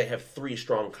that means I have 3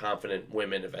 strong, confident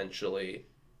women eventually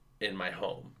in my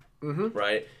home,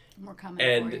 right? More coming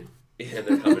for you. And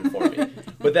they're coming for me.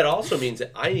 But that also means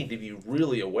that I need to be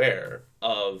really aware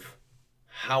of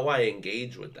how I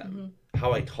engage with them,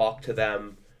 how I talk to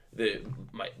them,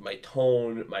 my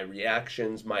tone, my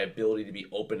reactions, my ability to be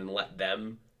open and let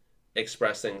them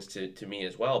express things to me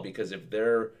as well. Because if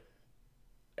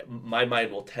my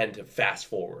mind will tend to fast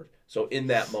forward. So in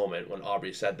that moment when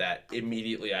Aubrey said that,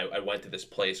 immediately I went to this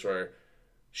place where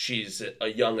she's a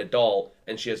young adult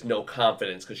and she has no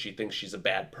confidence because she thinks she's a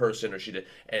bad person,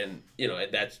 and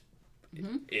that's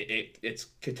it's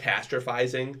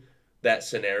catastrophizing that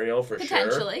scenario for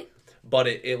Potentially. sure. But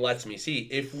it lets me see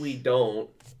if we don't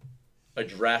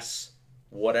address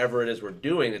whatever it is we're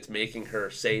doing that's making her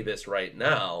say this right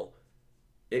now,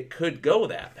 it could go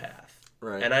that path.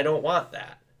 Right. And I don't want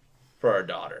that for our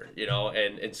daughter,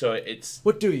 and so it's...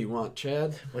 What do you want,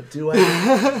 Chad? What do I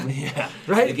want? Yeah.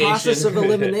 Right? Negation. Process of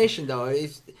elimination, though.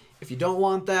 If you don't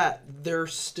want that, you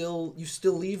still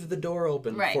leave the door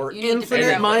open for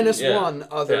infinite -1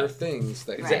 other things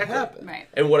that can happen. Right.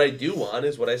 And what I do want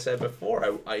is what I said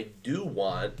before. I do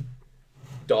want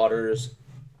daughters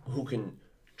who can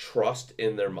trust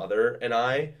in their mother and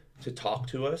I to talk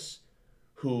to us,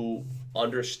 who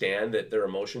understand that their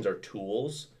emotions are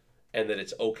tools and that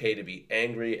it's okay to be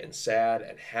angry and sad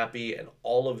and happy and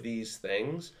all of these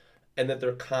things, and that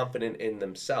they're confident in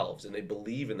themselves and they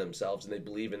believe in themselves and they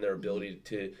believe in their ability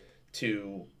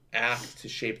to act, to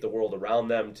shape the world around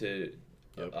them, to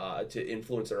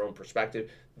influence their own perspective.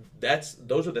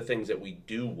 Those are the things that we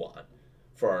do want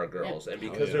for our girls. And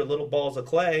because they're little balls of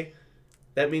clay,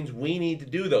 that means we need to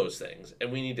do those things,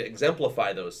 and we need to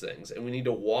exemplify those things, and we need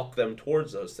to walk them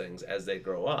towards those things as they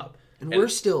grow up. And we're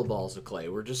still balls of clay.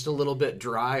 We're just a little bit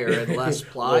drier and less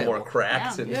pliable. A little more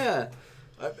cracked. Yeah.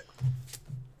 And,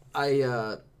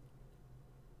 yeah.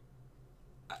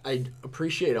 I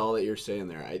appreciate all that you're saying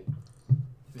there.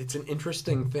 It's an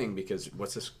interesting thing because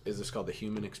is this called the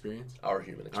human experience? Our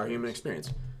human experience. Our human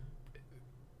experience.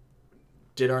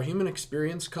 Did our human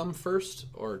experience come first,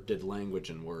 or did language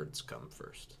and words come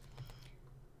first?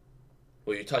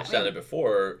 Well, you touched on it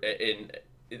before in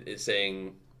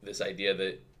saying this idea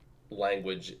that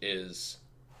language is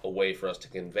a way for us to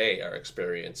convey our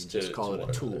experience. Just call it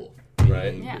a tool,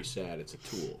 right? Yeah. Angry, sad. It's a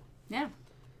tool. Yeah.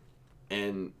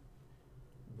 And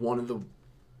one of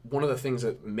the things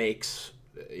that makes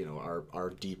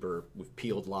our deeper, we've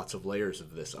peeled lots of layers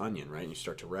of this onion, right? And you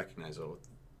start to recognize,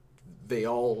 they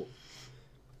all,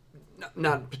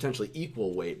 not potentially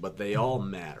equal weight, but they all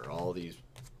matter. All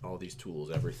these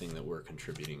tools, everything that we're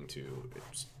contributing to,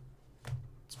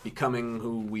 it's becoming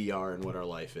who we are and what our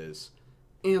life is.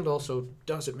 And also,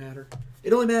 does it matter?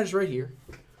 It only matters right here.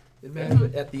 It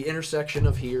matters at the intersection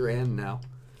of here and now.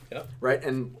 Yep. Right?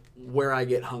 And where I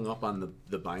get hung up on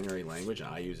the binary language, and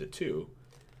I use it too,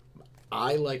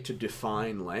 I like to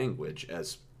define language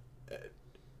as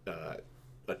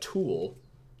a tool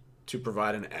to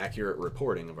provide an accurate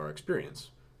reporting of our experience.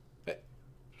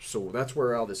 So that's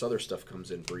where all this other stuff comes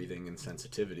in, breathing and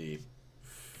sensitivity.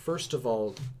 First of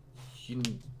all, you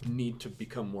need to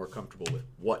become more comfortable with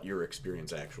what your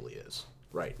experience actually is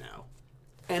right now.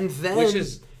 And then... Which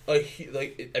is, most you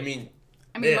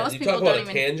people talk about a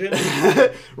tangent.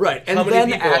 Right. And how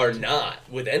many then people are not,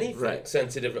 with anything, right,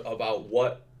 sensitive about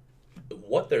what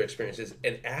their experience is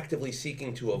and actively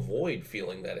seeking to avoid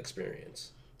feeling that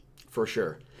experience? For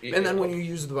sure. And then when you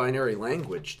use the binary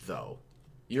language, though,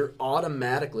 you're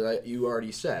automatically, like you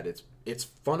already said, it's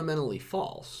fundamentally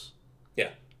false. Yeah.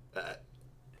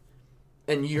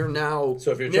 And you're now,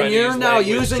 so if you're trying to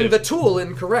use using the tool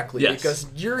incorrectly, yes, because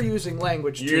you're using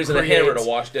language you're using a hammer to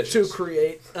wash dishes. To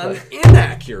create an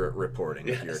inaccurate reporting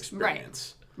of your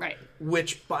experience. Right.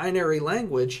 Which binary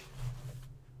language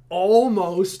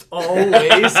almost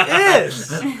always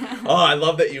is. Oh, I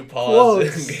love that you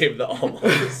paused and gave the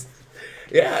almost.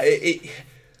 Yeah,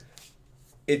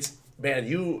 it's man,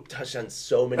 you touched on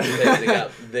so many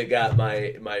things that got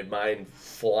my mind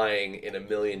flying in a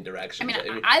million directions. I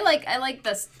mean, I like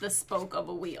the spoke of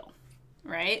a wheel,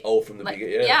 right? Oh, from the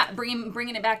beginning. Yeah,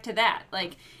 bringing it back to that.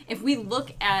 Like, if we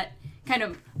look at kind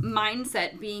of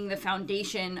mindset being the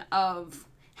foundation of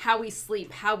how we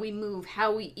sleep, how we move,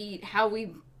 how we eat, how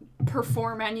we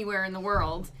perform anywhere in the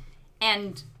world,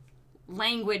 and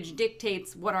language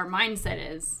dictates what our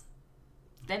mindset is,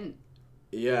 then...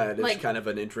 Yeah, it is kind of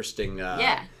an interesting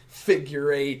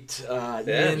figure eight,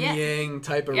 yin-yang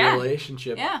type of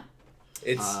relationship. Yeah.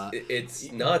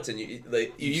 It's nuts, and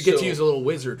you get to use a little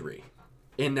wizardry,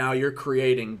 and now you're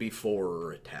creating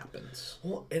before it happens.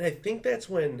 Well, and I think that's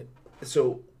when...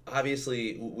 So,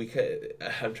 obviously,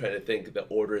 I'm trying to think the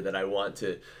order that I want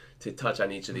to touch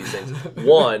on each of these things.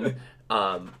 One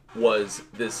was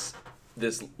this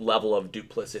level of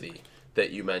duplicity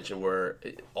that you mentioned, where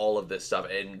all of this stuff,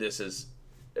 and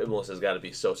Melissa's got to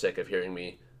be so sick of hearing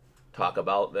me talk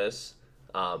about this,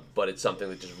 but it's something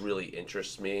that just really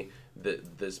interests me,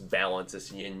 this balance,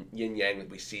 this yin-yang that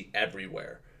we see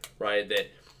everywhere, right? That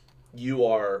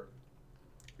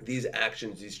these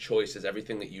actions, these choices,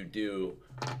 everything that you do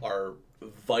are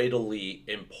vitally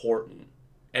important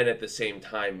and at the same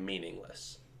time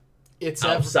meaningless. It's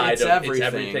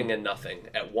everything and nothing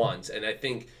at once. And I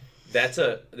think it's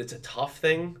a tough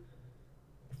thing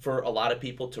for a lot of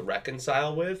people to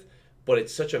reconcile with, but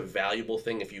it's such a valuable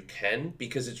thing if you can,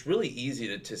 because it's really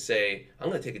easy to say, I'm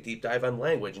going to take a deep dive on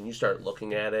language, and you start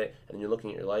looking at it, and you're looking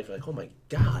at your life, you're like, oh my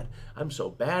God, I'm so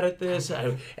bad at this.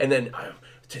 And then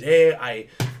today I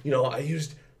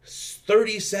used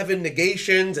 37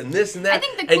 negations and this and that. I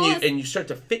think the coolest... and you start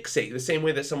to fixate the same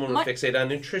way that someone would fixate on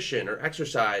nutrition or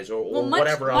exercise or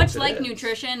whatever else. Much like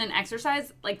nutrition and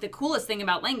exercise, like the coolest thing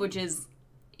about language is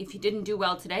if you didn't do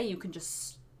well today, you can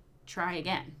just try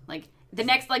again. Like the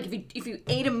next, like if you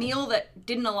ate a meal that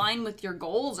didn't align with your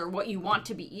goals or what you want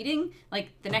to be eating, like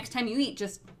the next time you eat,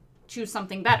 just choose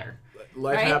something better.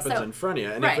 Life happens in front of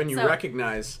you, and when you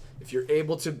recognize, if you're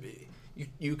able to be,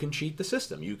 you can cheat the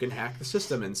system. You can hack the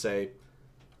system and say,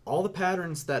 all the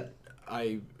patterns that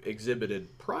I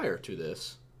exhibited prior to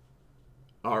this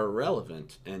are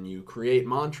relevant, and you create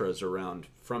mantras around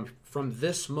from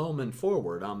this moment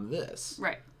forward, I'm this.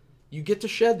 Right. You get to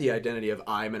shed the identity of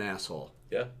I'm an asshole.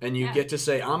 Yeah. And you get to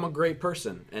say, I'm a great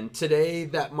person. And today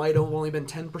that might have only been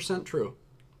 10% true.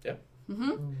 Yeah.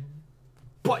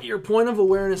 But your point of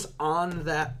awareness on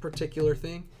that particular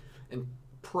thing, and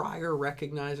prior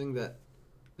recognizing that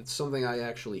it's something I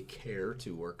actually care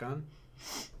to work on,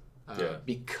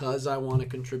 because I want to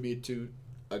contribute to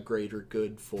a greater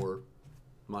good for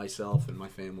myself and my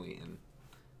family and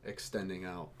extending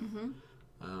out.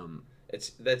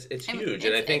 It's huge,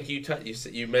 and I think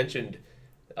you mentioned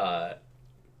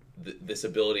this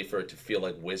ability for it to feel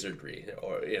like wizardry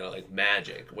or like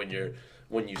magic when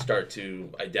you start to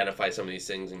identify some of these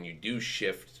things and you do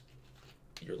shift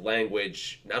your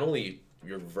language, not only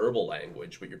your verbal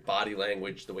language but your body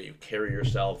language, the way you carry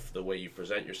yourself, the way you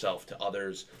present yourself to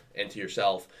others and to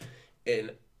yourself.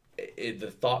 And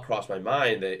the thought crossed my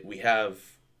mind that we have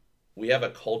a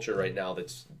culture right now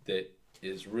that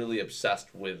is really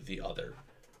obsessed with the other,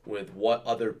 with what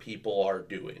other people are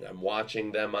doing. I'm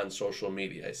watching them on social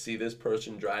media. I see this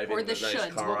person driving the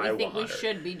nice car I want. What we think we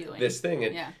should be doing. This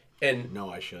thing. And no,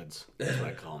 I shoulds. That's what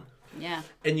I call them. Yeah.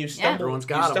 And you stumble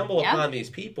upon these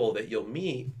people that you'll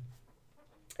meet,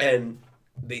 and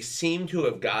they seem to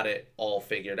have got it all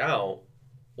figured out,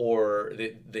 or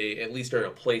they at least are in a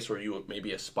place where you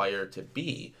maybe aspire to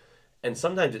be. And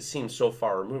sometimes it seems so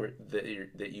far removed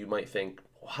that you might think,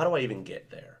 well, how do I even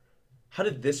get there? How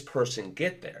did this person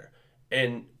get there?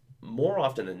 And more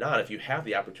often than not, if you have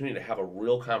the opportunity to have a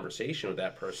real conversation with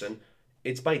that person,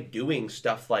 it's by doing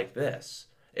stuff like this.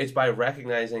 It's by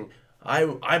recognizing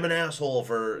I'm an asshole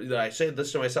I said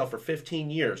this to myself for 15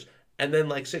 years. And then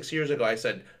like 6 years ago, I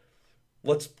said,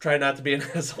 let's try not to be an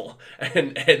asshole.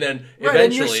 And then eventually...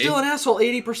 and you're still an asshole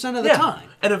 80% of the time.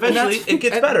 And eventually it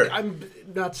gets better. I'm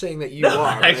not saying that you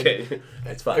are. Okay.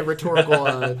 That's fine. A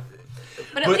rhetorical...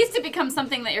 but at least it becomes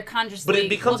something that you're consciously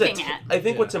looking at. I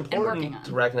think what's important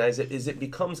to recognize is it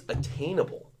becomes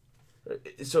attainable.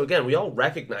 So again, we all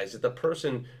recognize that the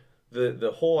person...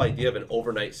 The whole idea of an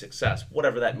overnight success,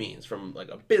 whatever that means, from like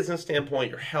a business standpoint,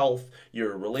 your health,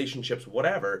 your relationships,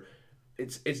 whatever,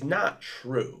 it's not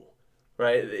true,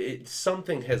 right?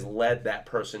 Something has led that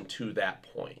person to that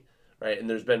point, right? And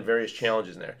there's been various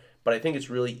challenges in there. But I think it's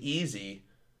really easy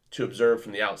to observe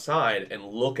from the outside and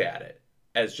look at it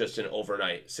as just an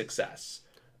overnight success.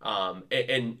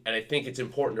 And I think it's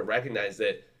important to recognize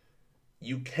that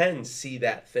you can see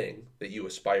that thing that you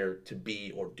aspire to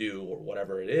be or do or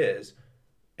whatever it is,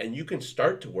 and you can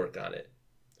start to work on it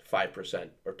 5%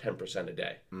 or 10% a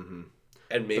day. Mm-hmm.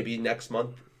 And maybe next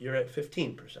month you're at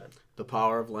 15%. The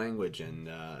power of language and,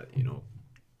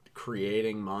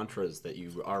 creating mantras that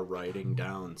you are writing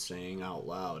down, saying out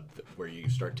loud, where you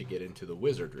start to get into the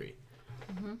wizardry.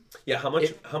 Mm-hmm. Yeah,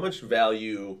 how much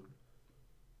value,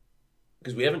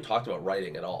 because we haven't talked about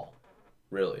writing at all.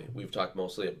 Really, we've talked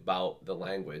mostly about the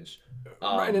language.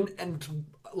 Right, and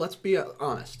let's be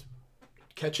honest.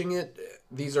 Catching it,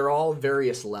 these are all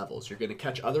various levels. You're going to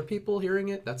catch other people hearing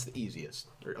it. That's the easiest.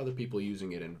 Or other people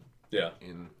using it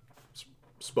in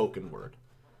spoken word.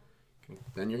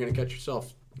 Then you're going to catch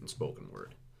yourself in spoken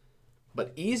word.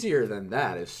 But easier than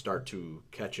that is start to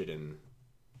catch it in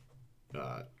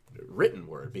written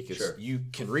word, because you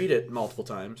can read it multiple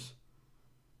times.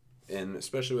 And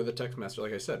especially with a text message,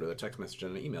 like I said, with a text message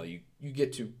and an email, you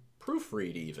get to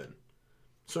proofread even.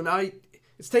 So now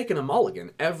it's taking a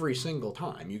mulligan every single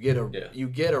time. You get a rep.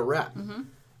 Mm-hmm.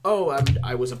 Oh,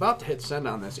 I was about to hit send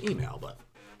on this email, but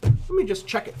let me just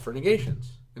check it for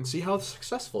negations and see how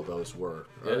successful those were.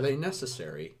 Yeah. Are they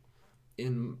necessary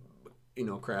in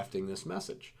crafting this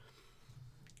message?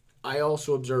 I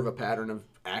also observe a pattern of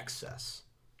access,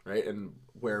 right? And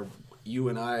where you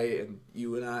and I,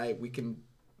 we can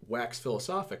wax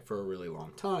philosophic for a really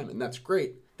long time, and that's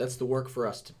great. That's the work for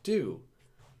us to do.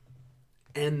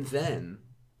 And then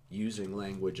using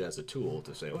language as a tool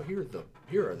to say, oh, here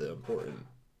are the important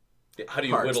how do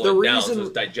you parts. Whittle it down so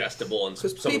it's digestible and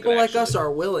because people like us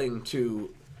are willing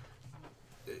to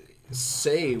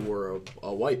say we're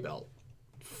a white belt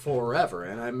forever.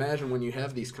 And I imagine when you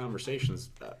have these conversations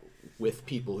with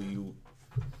people who you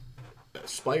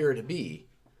aspire to be,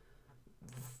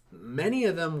 many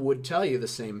of them would tell you the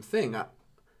same thing.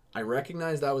 I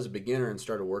recognized I was a beginner and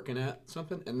started working at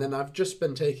something, and then I've just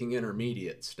been taking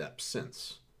intermediate steps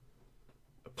since.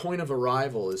 A point of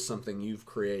arrival is something you've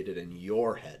created in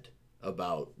your head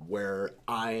about where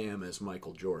I am as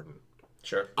Michael Jordan.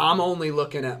 Sure. I'm only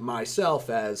looking at myself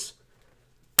as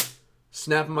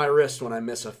snapping my wrist when I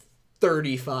miss a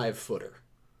 35-footer.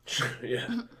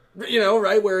 Yeah.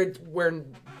 Right? Where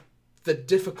the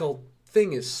difficult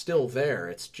thing is still there.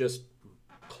 It's just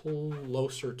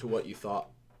closer to what you thought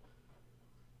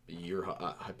your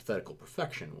hypothetical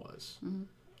perfection was. Mm-hmm.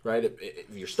 Right?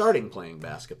 If you're starting playing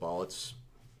basketball, it's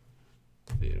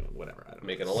whatever. I don't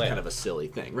Making know. a layup. It's kind of a silly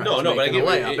thing, right? No, but I get a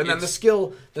layup, and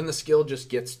then the skill just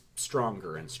gets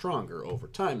stronger and stronger over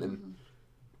time, and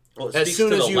well, it speaks to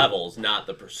the levels, not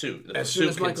the pursuit. The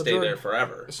pursuit can stay there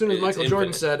forever. As soon as Michael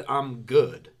Jordan said, "I'm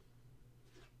good,"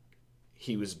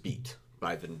 he was beat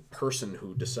by the person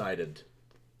who decided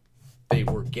they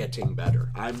were getting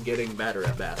better. I'm getting better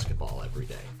at basketball every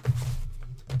day.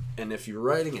 And if you're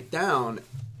writing it down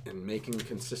and making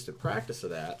consistent practice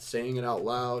of that, saying it out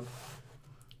loud,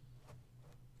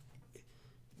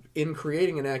 in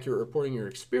creating an accurate reporting of your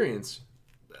experience,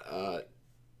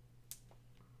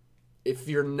 if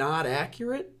you're not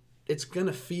accurate, it's going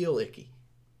to feel icky.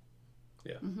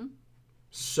 Yeah. Mm-hmm.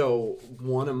 So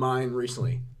one of mine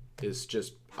recently is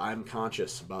just, I'm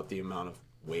conscious about the amount of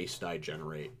waste I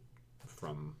generate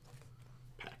from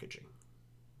packaging.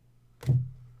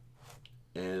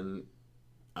 And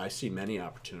I see many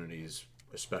opportunities,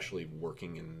 especially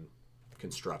working in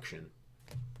construction,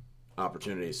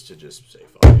 opportunities to just say,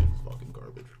 fuck it, fucking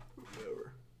garbage,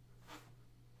 whatever.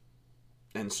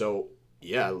 And so,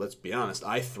 yeah, let's be honest,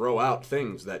 I throw out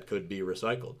things that could be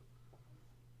recycled.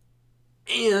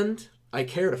 And I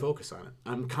care to focus on it.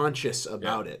 I'm conscious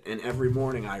about it. And every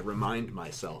morning I remind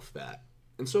myself that.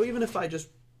 And so even if I just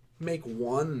make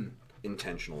one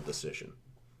intentional decision,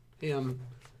 hey, I'm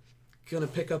going to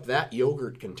pick up that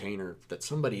yogurt container that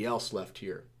somebody else left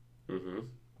here. Mm-hmm.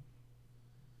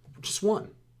 Just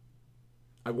one.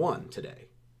 I won today.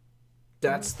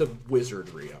 That's the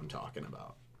wizardry I'm talking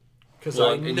about. Because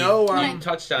I know you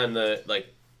touched on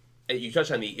you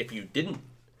touched on the if you didn't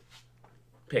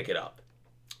pick it up.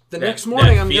 The next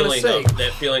morning I'm going to say.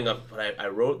 That feeling of, but I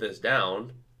wrote this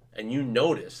down, and you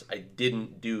notice I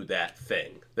didn't do that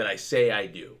thing that I say I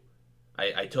do.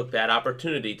 I took that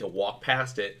opportunity to walk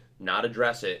past it, not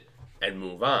address it, and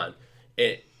move on.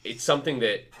 It's something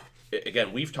that,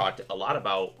 again, we've talked a lot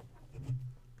about.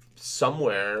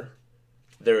 Somewhere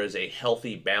there is a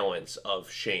healthy balance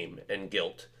of shame and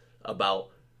guilt about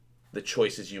the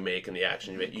choices you make and the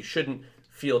action you make. You shouldn't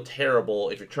feel terrible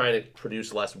if you're trying to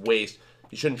produce less waste.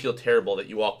 You shouldn't feel terrible that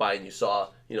you walk by and you saw,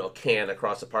 a can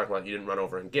across the parking lot. You didn't run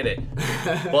over and get it,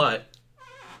 but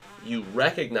you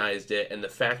recognized it, and the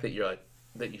fact that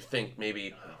that you think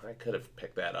maybe I could have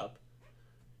picked that up.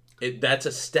 That's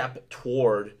a step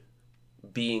toward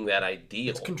being that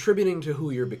ideal. It's contributing to who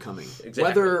you're becoming.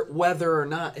 Exactly. Whether or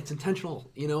not it's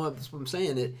intentional. That's what I'm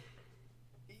saying.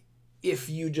 If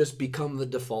you just become the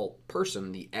default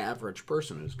person, the average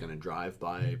person who's going to drive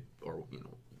by or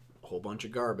a whole bunch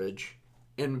of garbage,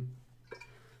 and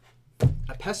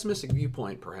a pessimistic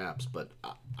viewpoint perhaps, but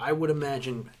I would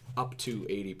imagine up to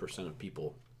 80% of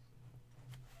people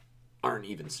aren't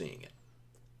even seeing it.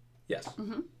 Yes.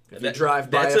 Mm-hmm. If you drive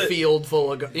by a field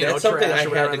full of trash or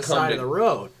whatever on the side of the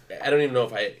road. I don't even know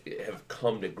if I have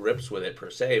come to grips with it per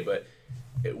se, but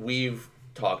we've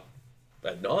talked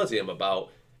ad nauseum about,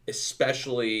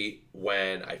 especially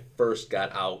when I first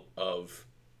got out of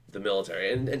the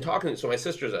military and talking. So my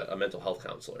sister's a mental health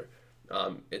counselor,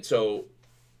 and so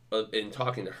in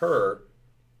talking to her,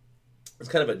 it's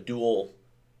kind of a dual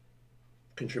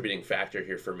contributing factor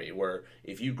here for me. Where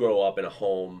if you grow up in a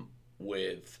home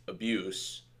with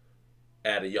abuse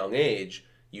at a young age,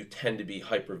 you tend to be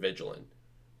hypervigilant.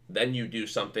 Then you do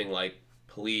something like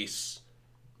police,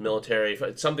 military,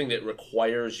 something that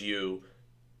requires you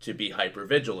to be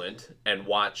hypervigilant and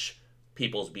watch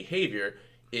people's behavior.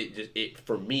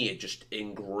 For me, it just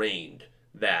ingrained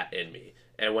that in me.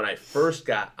 And when I first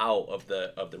got out of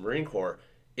the Marine Corps,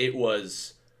 it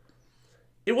wasn't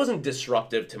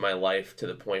disruptive to my life to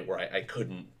the point where I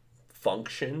couldn't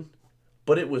function,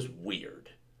 but it was weird.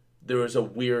 There was a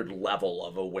weird level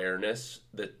of awareness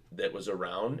that was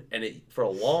around, and for a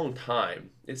long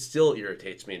time, it still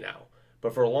irritates me now,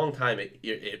 but for a long time,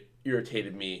 it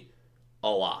irritated me a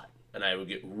lot, and I would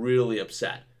get really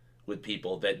upset with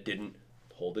people that didn't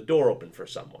hold the door open for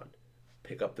someone,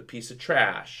 pick up the piece of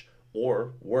trash,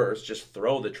 or worse, just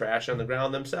throw the trash on the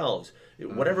ground themselves.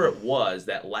 Whatever it was,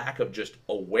 that lack of just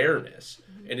awareness,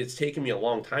 and it's taken me a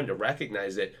long time to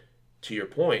recognize it. To your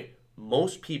point,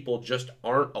 most people just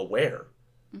aren't aware.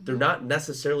 Mm-hmm. They're not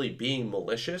necessarily being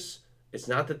malicious. It's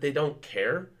not that they don't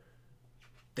care.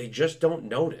 They just don't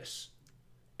notice.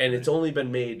 And it's only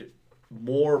been made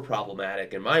more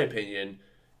problematic, in my opinion,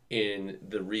 in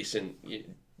the recent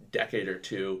decade or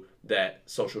two that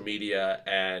social media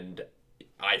and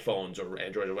iPhones or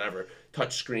Android or whatever,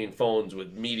 touchscreen phones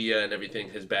with media and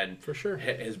everything has been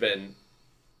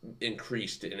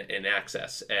increased in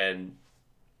access, and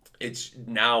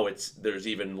there's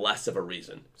even less of a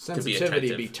reason sensitivity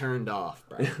to be turned off,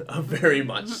 Brian. Very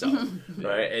much so.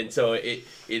 Right? And so it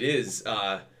is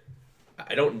I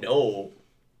don't know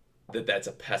that that's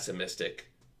a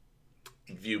pessimistic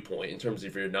viewpoint in terms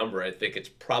of your number. I think it's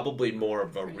probably more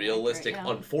of a realistic,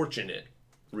 unfortunate,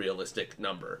 realistic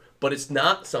number. But it's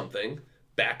not something,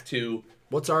 back to...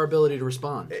 What's our ability to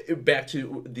respond? Back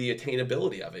to the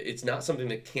attainability of it. It's not something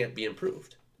that can't be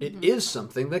improved. It is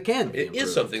something that can be improved. It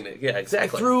is something that, yeah,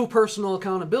 exactly. Through personal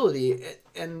accountability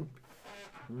and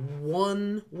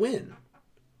one win.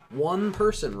 One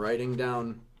person writing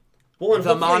down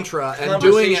the mantra and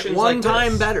doing it one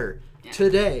time better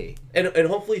today. And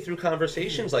hopefully through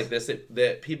conversations like this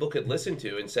that people could listen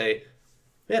to and say,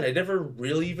 man, I never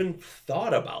really even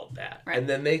thought about that. Right. And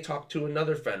then they talk to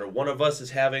another friend, or one of us is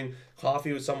having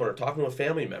coffee with someone or talking to a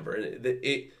family member. And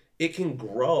it can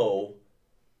grow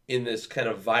in this kind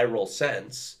of viral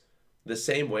sense the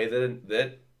same way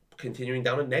that continuing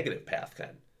down a negative path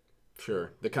can.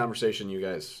 Sure. The conversation you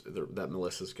guys, that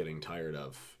Melissa's getting tired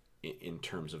of in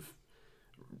terms of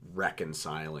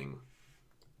reconciling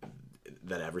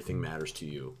that everything matters to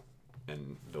you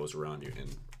and those around you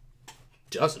and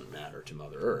doesn't matter to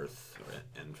Mother Earth,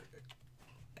 and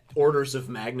orders of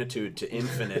magnitude to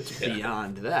infinite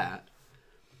beyond that.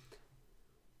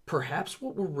 Perhaps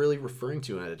what we're really referring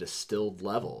to at a distilled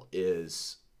level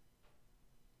is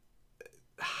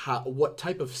what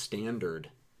type of standard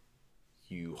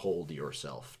you hold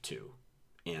yourself to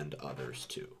and others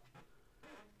to.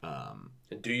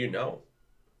 And do you know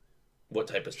what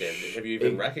type of standard? Have you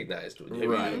even recognized? Have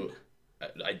you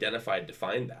identified,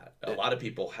 defined that? A lot of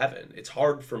people haven't. It's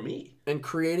hard for me. And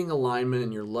creating alignment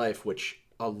in your life which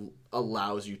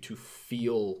allows you to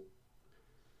feel,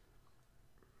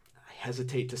 I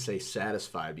hesitate to say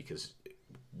satisfied because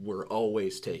we're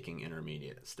always taking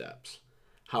intermediate steps.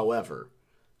 However,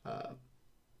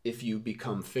 if you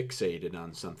become fixated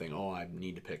on something, I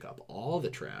need to pick up all the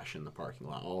trash in the parking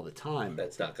lot all the time.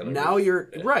 That's not going to now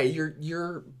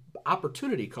your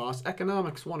opportunity cost,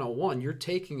 economics 101, you're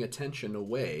taking attention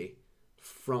away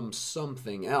from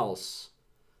something else.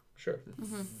 Sure.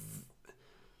 Mm-hmm.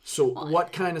 So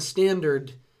what kind of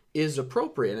standard is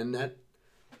appropriate? And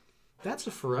that's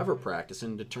a forever practice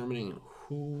in determining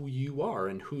who you are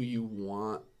and who you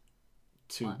want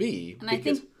to be. And I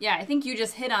think you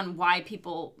just hit on why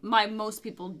most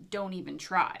people don't even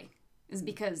try, is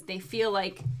because they feel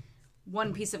like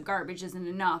one piece of garbage isn't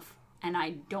enough, and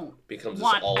I don't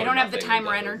have the time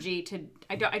or energy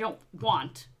I don't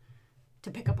want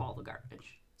to pick up all the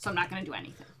garbage, so I'm not going to do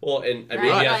anything. Well, and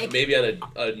maybe on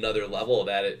another level of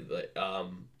that,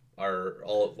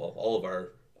 all of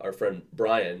our friend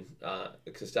Brian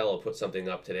Costello put something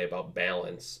up today about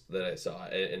balance that I saw,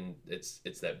 and it's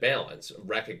that balance,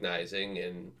 recognizing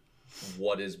and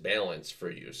what is balance for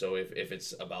you. So if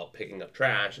it's about picking up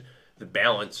trash, the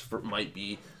balance might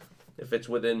be if it's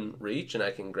within reach and I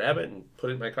can grab it and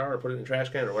put it in my car or put it in the trash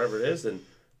can or whatever it is, then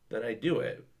I do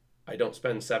it. I don't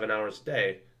spend 7 hours a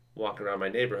day walking around my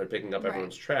neighborhood picking up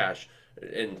everyone's trash,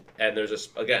 and there's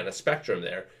a spectrum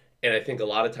there. And I think a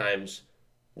lot of times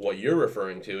what you're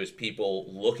referring to is people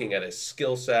looking at a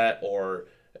skill set or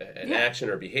an action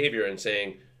or behavior and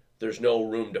saying, there's no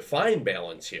room to find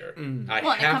balance here. I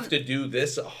have to do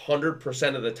this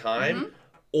 100% of the time,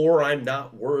 or I'm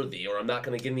not worthy, or I'm not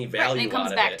going to get any value out of it. And it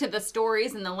comes back to the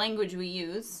stories and the language we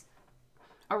use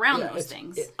around those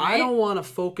things. I don't want to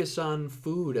focus on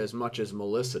food as much as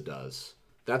Melissa does.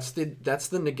 That's the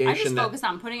negation. I just focus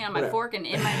on putting it on my fork and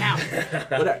in my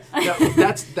mouth. No,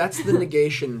 that's the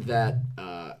negation that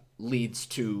leads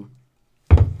to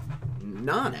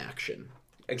non-action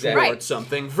towards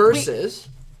something versus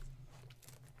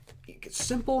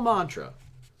simple mantra.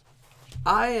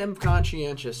 I am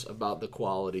conscientious about the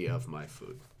quality of my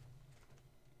food.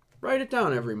 Write it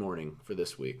down every morning for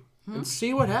this week and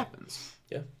see what happens.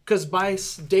 Yeah. Because by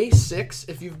day 6,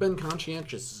 if you've been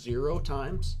conscientious 0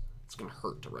 times, it's going to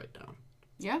hurt to write down.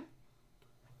 Yeah.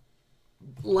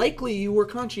 Likely you were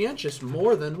conscientious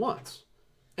more than once.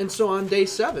 And so on day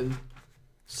 7,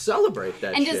 celebrate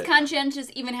that And shit. does conscientious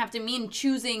even have to mean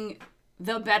choosing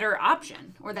the better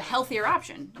option or the healthier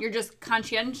option? You're just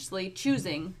conscientiously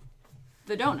choosing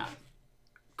the donut.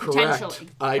 Correct. Potentially.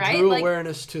 I drew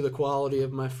awareness to the quality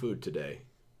of my food today.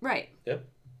 Right. Yep.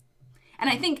 And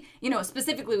I think,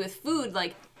 specifically with food,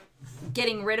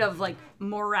 getting rid of,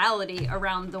 morality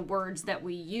around the words that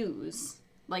we use.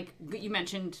 Like, you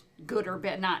mentioned good or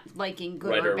bad, not liking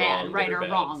good or bad, right or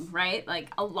wrong, right?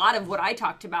 A lot of what I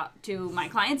talked about to my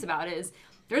clients about is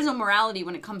there's no morality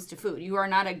when it comes to food. You are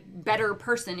not a better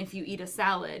person if you eat a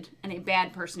salad and a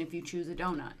bad person if you choose a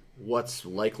donut. What's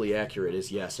likely accurate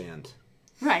is yes and.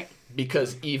 Right.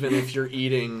 Because even if you're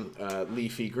eating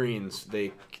leafy greens,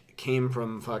 they came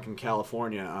from fucking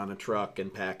California on a truck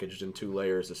and packaged in 2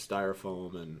 layers of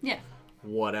styrofoam and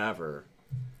whatever.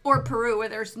 Or Peru, where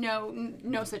there's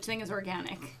no such thing as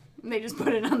organic. They just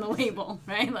put it on the label,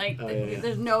 right? Like,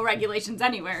 there's no regulations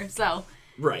anywhere, so...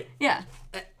 Right. Yeah.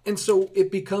 And so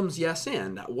it becomes yes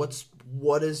and.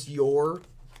 What is your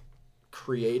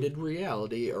created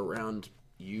reality around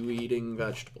you eating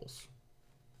vegetables?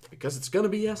 Because it's going to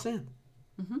be yes and.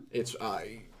 Mm-hmm. It's,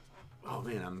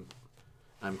 I'm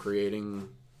creating,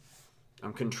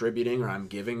 I'm contributing, or I'm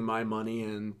giving my money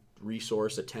and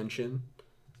resource attention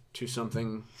to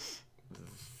something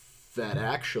that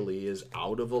actually is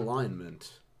out of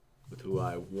alignment with who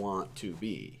I want to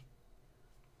be.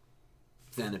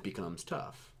 Then it becomes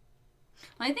tough.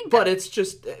 I think but it's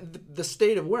just the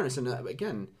state of awareness, and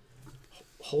again,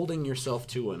 holding yourself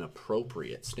to an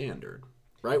appropriate standard,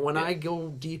 right? When I go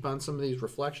deep on some of these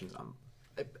reflections, I'm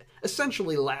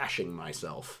essentially lashing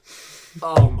myself.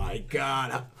 Oh my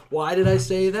God, why did I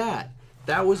say that?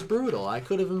 That was brutal. I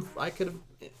could have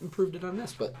improved it on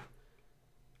this, but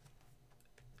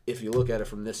if you look at it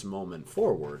from this moment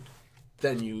forward,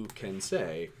 then you can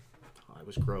say, I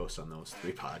was gross on those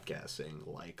 3 podcasts, saying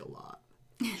like a lot.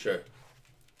 Sure.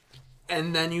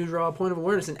 And then you draw a point of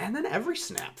awareness, and then every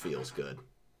snap feels good.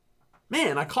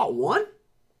 Man, I caught one?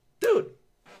 Dude,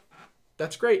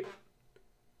 that's great.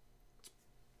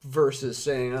 Versus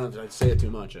saying, oh, I say it too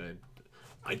much.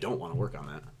 I don't want to work on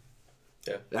that.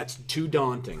 Yeah. That's too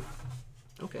daunting.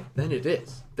 Okay, then it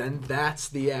is. Then that's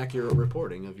the accurate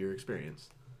reporting of your experience.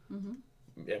 Mm-hmm.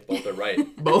 Yeah, both are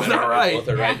right. Both are right. Both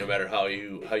are right, no matter how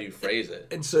you phrase it.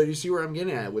 And so you see where I'm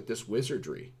getting at with this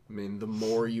wizardry. I mean, the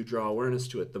more you draw awareness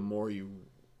to it, the more you,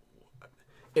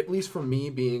 at least for me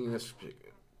being this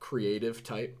creative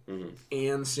type, mm-hmm.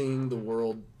 and seeing the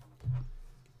world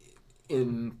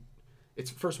in,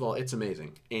 it's first of all, it's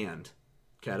amazing and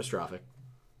catastrophic.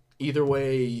 Either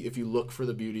way, if you look for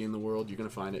the beauty in the world, you're going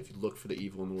to find it. If you look for the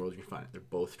evil in the world, you can find it. They're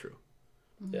both true.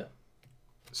 Mm-hmm. Yeah.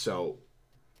 So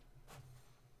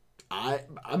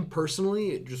I'm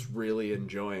personally just really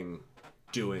enjoying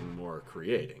doing more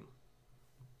creating.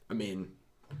 I mean,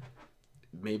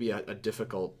 maybe a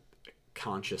difficult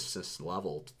consciousness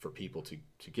level for people to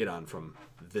get on from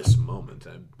this moment.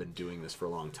 I've been doing this for a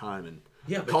long time and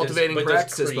cultivating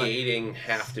practices. Does creating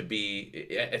have to be,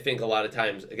 I think a lot of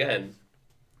times, again,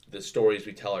 the stories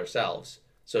we tell ourselves.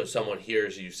 So someone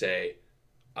hears you say,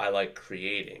 I like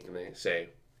creating, and they say,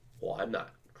 well, I'm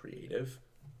not creative.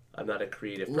 I'm not a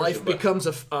creative person. Life becomes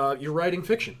you're writing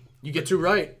fiction. You get to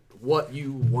write what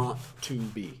you want to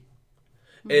be.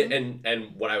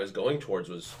 And what I was going towards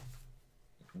was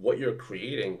what you're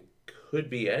creating could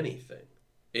be anything.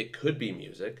 It could be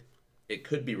music. It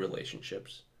could be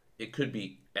relationships. It could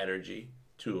be energy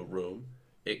to a room.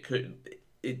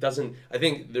 It doesn't, I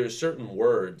think there's certain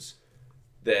words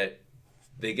that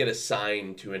they get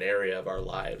assigned to an area of our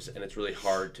lives, and it's really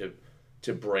hard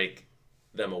to break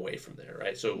them away from there,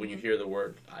 right? So when you hear the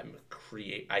word I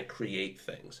create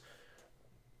things,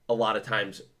 a lot of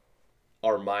times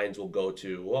our minds will go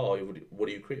to, well, what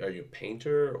do you create? Are you a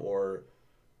painter or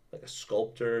like a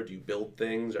sculptor? Do you build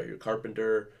things? Are you a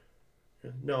carpenter?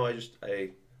 No, I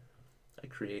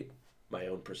create my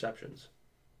own perceptions.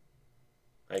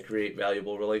 I create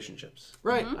valuable relationships.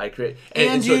 Right. I create,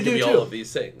 and so you it can do be too. all of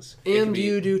these things. And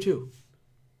you do too.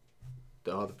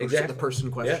 Exactly. The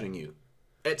person questioning you.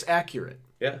 It's accurate.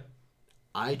 Yeah.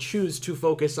 I choose to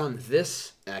focus on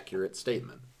this accurate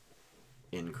statement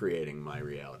in creating my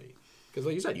reality. Because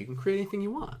like you said, you can create anything you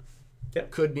want. Yeah.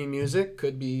 Could be music,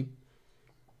 could be...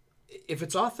 If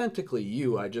it's authentically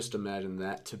you, I just imagine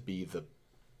that to be the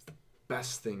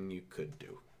best thing you could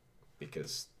do.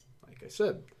 Because, like I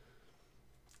said,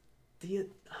 do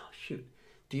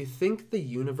you think the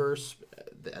universe,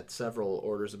 at several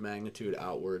orders of magnitude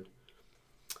outward,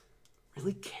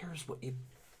 really cares what you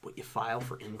file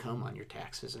for income on your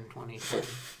taxes in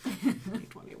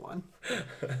 2021?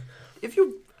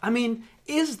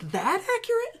 Is that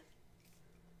accurate?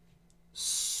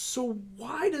 So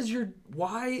why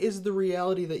is the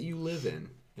reality that you live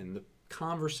in, and the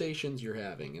conversations you're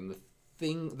having, and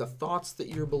the thoughts that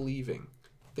you're believing,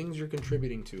 things you're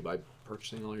contributing to by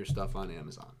purchasing all your stuff on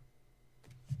Amazon?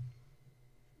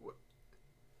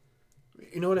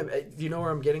 You know do you know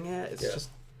where I'm getting at? It's just...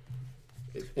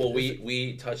 Well,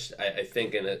 we touched, I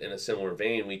think in a similar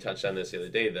vein, we touched on this the other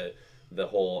day, the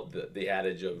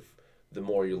adage of the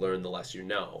more you learn, the less you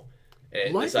know.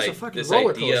 And life is a fucking this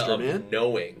roller idea coaster, of man.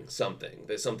 knowing something,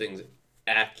 that something's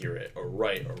accurate or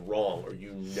right or wrong, or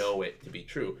you know it to be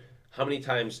true. How many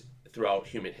times throughout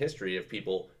human history have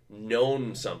people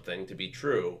known something to be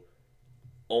true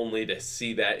only to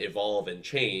see that evolve and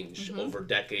change over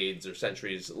decades or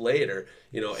centuries later?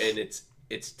 And it's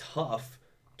tough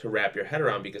to wrap your head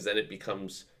around, because then it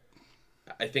becomes,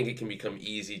 I think it can become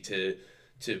easy to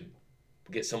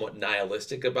get somewhat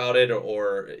nihilistic about it,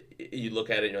 or you look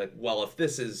at it and you're like, well,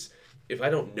 if I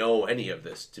don't know any of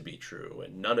this to be true,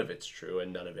 and none of it's true,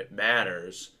 and none of it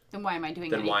matters, then why am I doing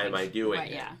then why am I doing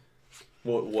right, it? Yeah.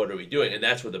 What are we doing? And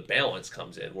that's where the balance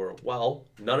comes in, where, well,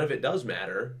 none of it does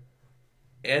matter,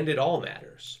 and it all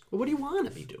matters. Well, what do you want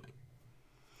to be doing?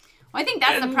 Well, I think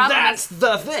that's the problem. That's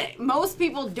the thing. Most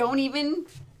people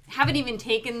haven't even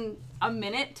taken a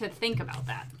minute to think about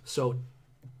that. So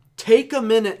take a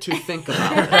minute to think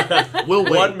about it. We'll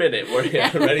wait. 1 minute.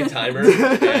 Ready, timer,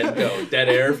 and go. Dead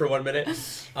air for 1 minute.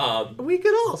 We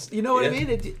could all, you know what I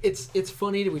mean? It's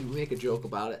funny we make a joke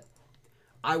about it.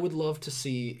 I would love to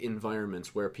see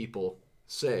environments where people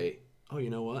say, oh,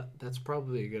 you know what? That's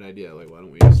probably a good idea. Like, why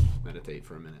don't we just meditate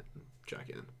for a minute and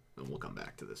check in, and we'll come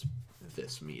back to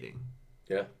this meeting.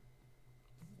 Yeah.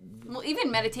 Well, even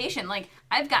meditation, like,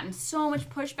 I've gotten so much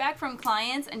pushback from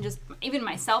clients and just even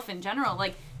myself in general,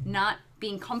 like, not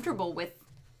being comfortable with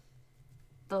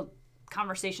the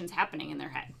conversations happening in their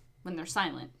head when they're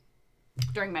silent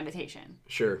during meditation.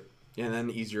 Sure. And then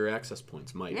easier access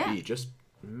points might be just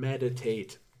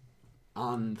meditate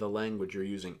on the language you're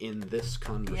using in this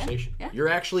conversation. Yeah. You're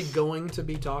actually going to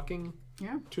be talking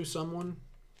Yeah. to someone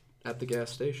at the gas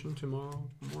station tomorrow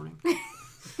morning.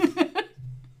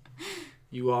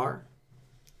 You are.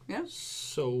 Yeah.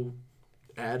 So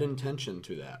add intention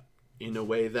to that in a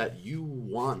way that you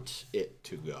want it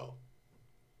to go.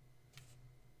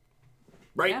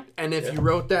 Right? Yeah. And if you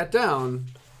wrote that down,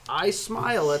 I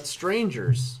smile at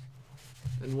strangers.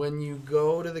 And when you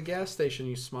go to the gas station,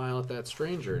 you smile at that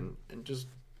stranger and just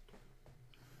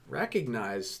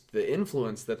recognize the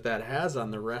influence that has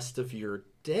on the rest of your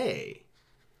day.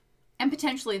 And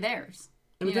potentially theirs.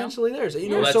 And potentially theirs. You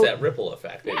know, Well, that's so, that ripple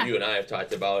effect that you and I have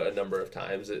talked about a number of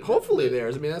times. Hopefully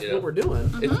theirs. I mean, that's what we're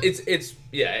doing.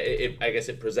 I guess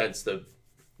it presents the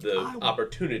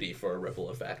opportunity for a ripple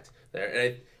effect there.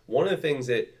 And one of the things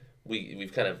that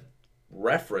we've kind of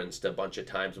referenced a bunch of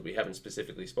times that we haven't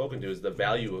specifically spoken to is the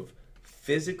value of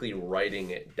physically writing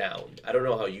it down. I don't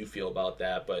know how you feel about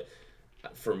that, but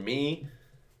for me,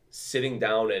 sitting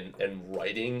down and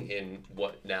writing in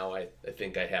what now I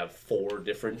think I have 4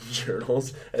 different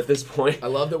journals at this point. I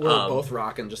love that we're both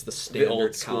rocking just the standard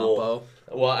old school combo.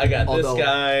 Well, I got this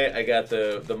guy. I got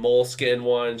the Moleskine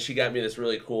one. She got me this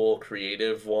really cool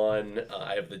creative one.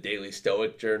 I have the Daily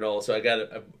Stoic journal. So I got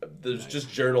there's just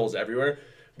journals everywhere.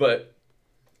 But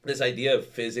this idea of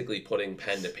physically putting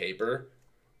pen to paper,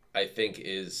 I think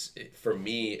for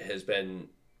me has been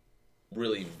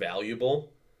really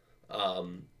valuable.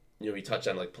 We touched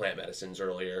on like plant medicines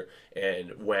earlier,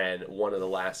 and when one of the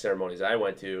last ceremonies I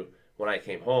went to, when I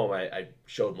came home, I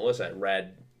showed Melissa, I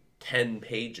read 10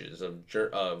 pages of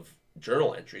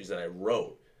journal entries that I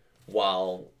wrote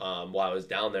while I was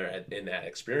down there in that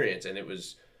experience, and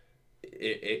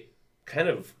it kind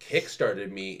of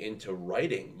kickstarted me into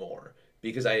writing more,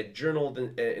 because I had journaled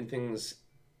in things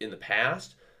in the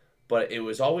past, but it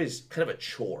was always kind of a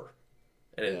chore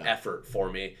and an effort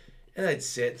for me, and I'd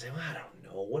sit and say, well, I don't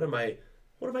know, what am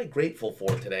I grateful for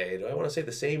today? Do I want to say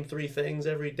the same 3 things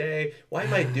every day? Why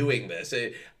am I doing this?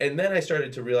 And then I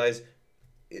started to realize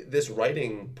this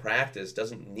writing practice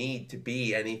doesn't need to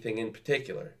be anything in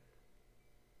particular.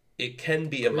 It can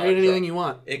be a mantra. Anything you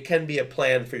want. It can be a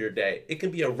plan for your day. It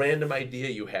can be a random idea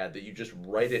you had that you just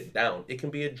write it down. It can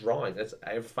be a drawing.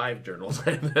 I have 5 journals.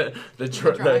 I have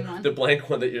the blank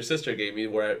one that your sister gave me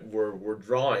where we're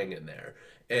drawing in there.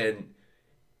 And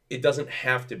it doesn't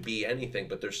have to be anything,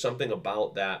 but there's something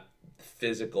about that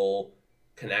physical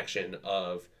connection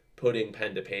of putting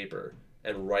pen to paper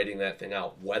and writing that thing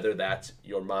out, whether that's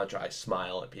your mantra, I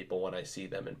smile at people when I see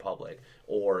them in public,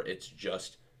 or it's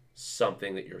just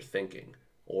something that you're thinking,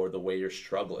 or the way you're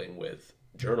struggling with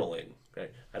journaling.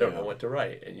 Right? I don't know what to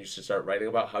write, and you should start writing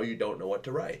about how you don't know what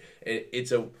to write.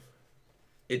 It's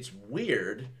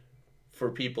weird for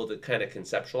people to kind of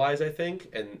conceptualize, I think,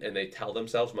 and they tell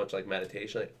themselves, much like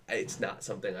meditation, like, it's not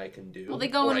something I can do. Well, they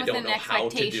go in with an expectation. How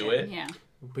to do it. Yeah.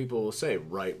 People will say,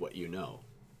 write what you know.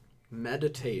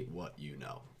 Meditate what you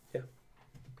know. Yeah.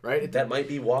 Right? That might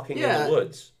be walking in the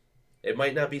woods. It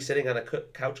might not be sitting on a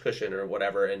couch cushion or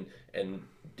whatever and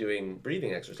doing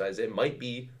breathing exercise. It might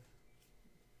be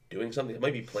doing something. It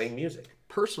might be playing music.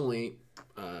 Personally,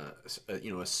 a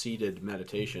seated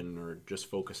meditation or just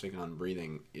focusing on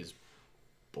breathing is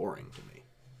boring to me.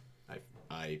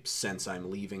 I sense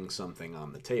I'm leaving something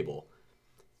on the table.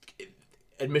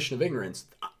 Admission of ignorance,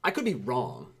 I could be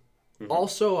wrong. Mm-hmm.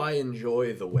 Also, I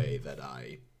enjoy the way that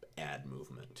I add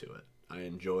movement to it. I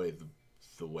enjoy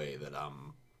the way that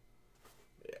I'm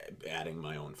adding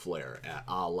my own flair,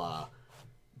 a la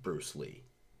Bruce Lee.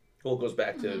 Well, it goes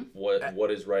back to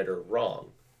what is right or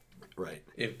wrong. Right.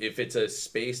 If it's a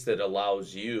space that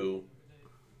allows you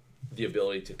the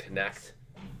ability to connect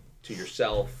to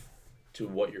yourself, to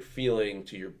what you're feeling,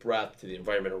 to your breath, to the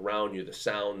environment around you, the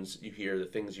sounds you hear, the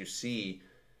things you see,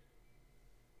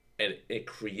 and it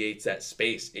creates that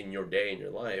space in your day, in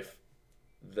your life,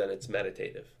 then it's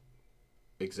meditative.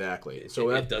 Exactly. So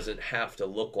it doesn't have to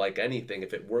look like anything.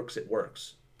 If it works, it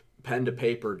works. Pen to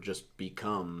paper just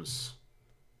becomes,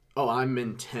 oh, I'm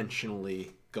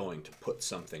intentionally going to put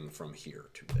something from here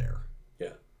to there.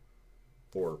 Yeah.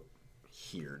 Or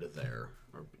here to there.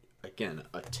 Or, again,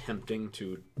 attempting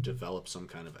to develop some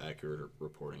kind of accurate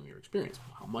reporting of your experience.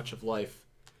 How much of life,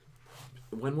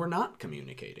 when we're not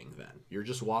communicating then, you're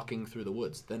just walking through the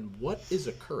woods, then what is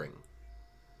occurring?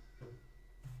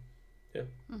 Yeah.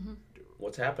 Mm-hmm.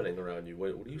 What's happening around you?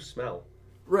 What do you smell?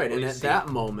 Right, and at that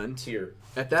moment,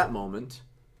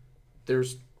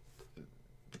 there's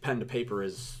the pen to paper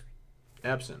is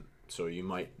absent, so you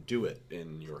might do it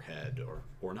in your head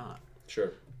or not.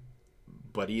 Sure.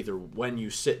 But either when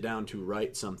you sit down to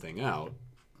write something out,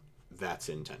 that's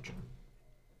intention.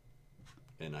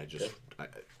 And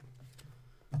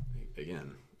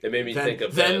again, it made me think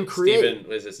of Stephen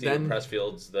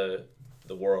Pressfield's The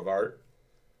War of Art.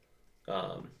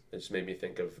 It just made me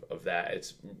think of that.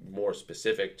 It's more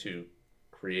specific to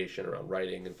creation around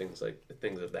writing and things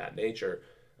of that nature.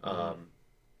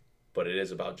 But it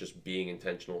is about just being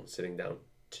intentional and sitting down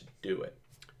to do it.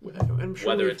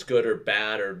 Whether it's good or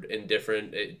bad or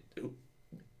indifferent,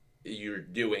 you're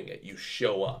doing it. You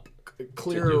show up.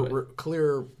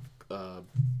 Clear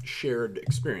shared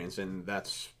experience, and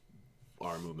that's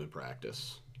our movement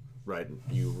practice, right?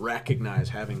 You recognize,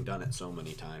 having done it so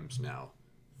many times now,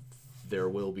 there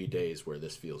will be days where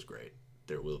this feels great.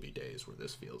 There will be days where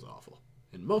this feels awful.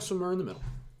 And most of them are in the middle.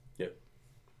 Yeah.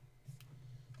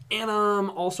 And I'm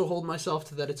also holding myself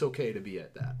to that it's okay to be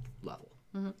at that level.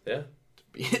 Mm-hmm. Yeah.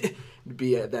 To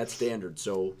be at that standard.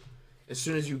 So as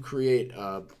soon as you create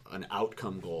an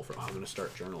outcome goal for, I'm going to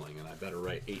start journaling and I better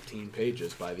write 18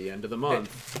 pages by the end of the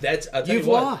month. You've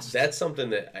lost. That's something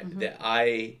that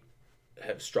I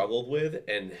have struggled with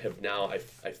and have now, I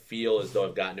feel as though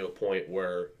I've gotten to a point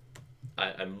where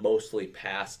I'm mostly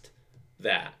past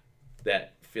that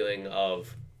feeling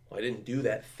of, well, I didn't do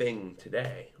that thing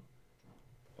today.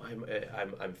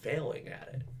 I'm failing at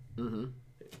it. Mm-hmm.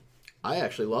 I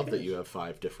actually love that you have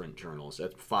 5 different journals.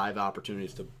 That's 5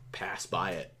 opportunities to pass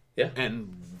by it. Yeah.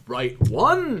 And write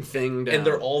one thing down. And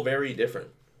they're all very different.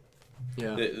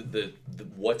 Yeah. The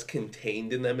what's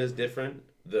contained in them is different.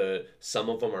 Some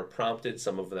of them are prompted,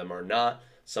 some of them are not.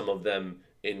 Some of them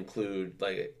include,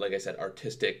 like I said,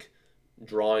 artistic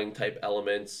drawing type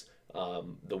elements.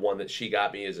 The one that she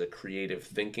got me is a creative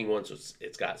thinking one, so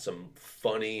it's got some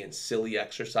funny and silly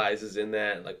exercises in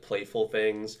that, like playful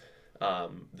things.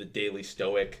 The Daily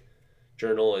Stoic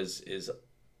journal is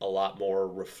a lot more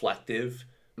reflective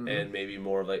and maybe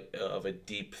more of a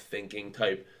deep thinking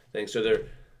type thing. So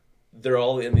they're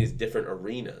all in these different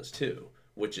arenas too,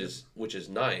 which is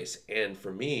nice. And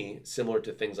for me, similar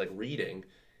to things like reading,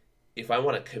 if I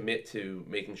want to commit to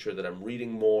making sure that I'm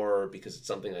reading more because it's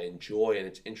something I enjoy and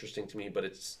it's interesting to me, but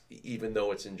it's, even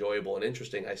though it's enjoyable and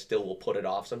interesting, I still will put it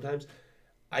off sometimes.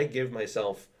 I give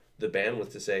myself the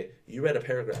bandwidth to say, you read a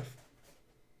paragraph.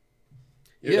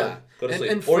 You're done. Go to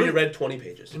sleep. Or you read 20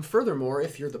 pages. And furthermore,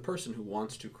 if you're the person who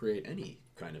wants to create any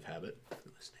kind of habit,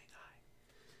 listening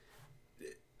eye,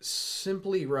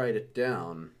 simply write it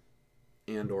down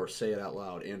and or say it out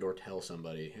loud and or tell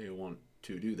somebody, hey, I want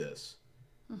to do this.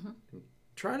 Mm-hmm.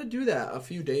 Try to do that a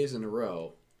few days in a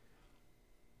row.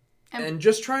 And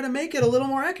just try to make it a little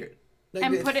more accurate.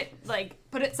 And put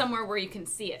it somewhere where you can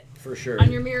see it. For sure. On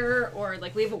your mirror, or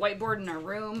we have a whiteboard in our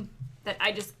room that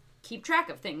I just keep track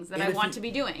of things that I want to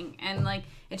be doing. And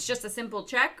it's just a simple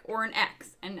check or an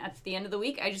X. And at the end of the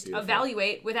week, I just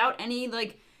evaluate without any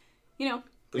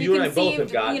you and I both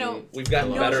have gotten, we've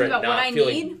gotten better at not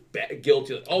feeling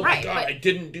guilty. Like, oh my God, I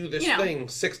didn't do this thing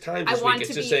 6 times this week.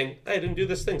 It's just saying, I didn't do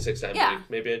this thing 6 times a week.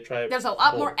 Maybe I'd try it. There's a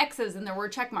lot more X's than there were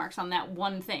check marks on that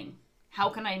one thing. How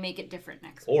can I make it different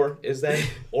next week? Or is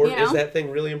that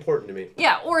thing really important to me?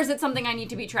 Yeah, or is it something I need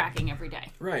to be tracking every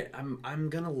day? Right. I'm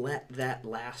going to let that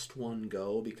last one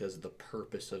go because the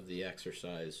purpose of the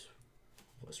exercise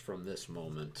was from this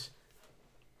moment.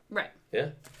 Right.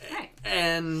 Yeah. Right.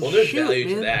 And there's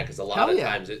value to that because a lot of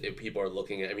times if people are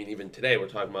looking at, even today we're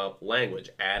talking about language,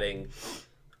 adding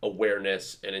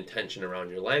awareness and intention around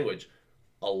your language.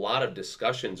 A lot of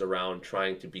discussions around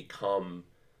trying to become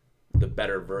the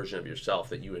better version of yourself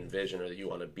that you envision or that you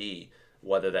want to be.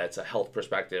 whether that's a health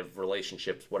perspective,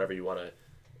 relationships, whatever you want to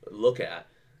look at,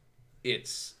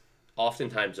 it's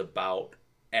oftentimes about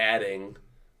adding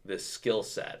this skill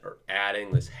set or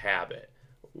adding this habit.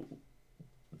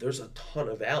 There's a ton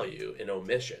of value in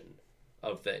omission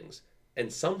of things.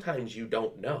 And sometimes you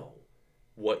don't know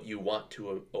what you want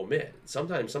to omit.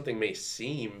 Sometimes something may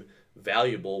seem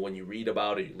valuable when you read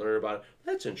about it, you learn about it.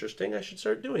 That's interesting. I should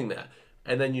start doing that.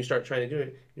 And then you start trying to do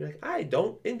it. You're like, I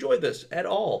don't enjoy this at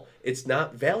all. It's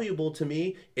not valuable to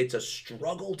me. It's a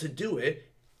struggle to do it.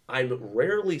 I'm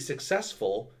rarely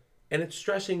successful, and it's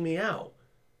stressing me out.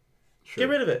 Sure. Get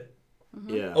rid of it. Mm-hmm.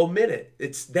 Yeah. Omit it.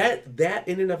 It's that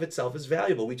in and of itself is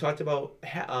valuable. We talked about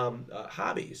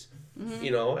hobbies,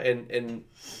 mm-hmm. and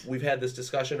we've had this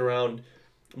discussion around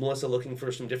Melissa looking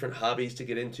for some different hobbies to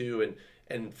get into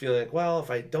and feeling like, well, if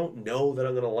I don't know that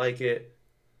I'm going to like it,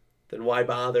 then why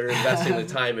bother investing the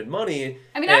time and money?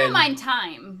 I mean, I don't mind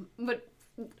time, but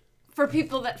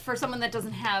for someone that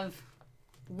doesn't have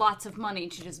lots of money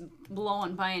to just blow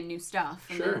on buying new stuff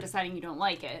and then deciding you don't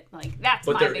like it, like that's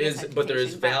my biggest hesitation. But there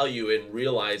is value in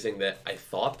realizing that I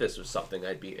thought this was something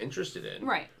I'd be interested in,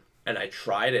 right? And I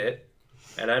tried it,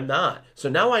 and I'm not. So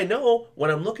now I know when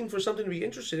I'm looking for something to be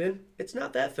interested in, it's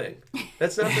not that thing.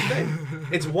 That's not the thing.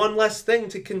 It's one less thing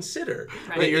to consider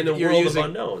in the world of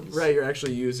unknowns. Right, you're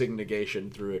actually using negation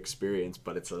through experience,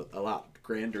 but it's a lot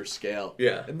grander scale.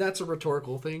 Yeah. And that's a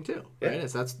rhetorical thing too, right?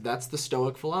 Yeah. That's the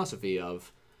Stoic philosophy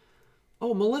of,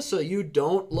 oh, Melissa, you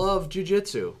don't love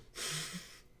jiu-jitsu.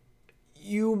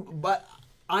 But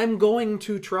I'm going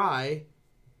to try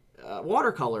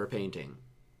watercolor painting.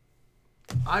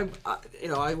 I'm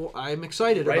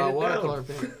excited about watercolor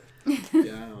painting.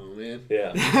 Yeah, man.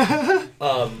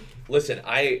 Yeah. Listen,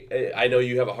 I know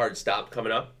you have a hard stop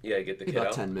coming up. Yeah, get the kid about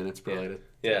out. 10 minutes probably.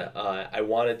 Yeah. I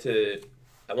wanted to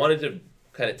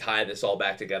kind of tie this all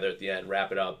back together at the end,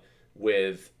 wrap it up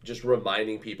with just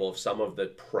reminding people of some of the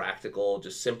practical,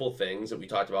 just simple things that we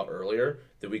talked about earlier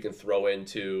that we can throw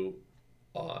into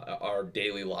our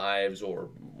daily lives or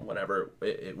whenever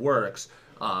it works.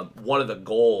 One of the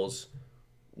goals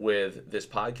with this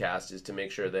podcast is to make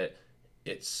sure that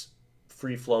it's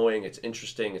free-flowing, it's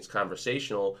interesting, it's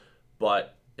conversational,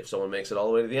 but if someone makes it all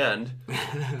the way to the end,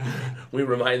 we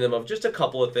remind them of just a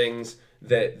couple of things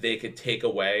that they could take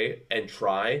away and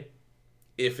try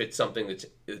if it's something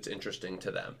that's interesting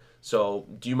to them. So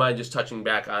do you mind just touching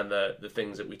back on the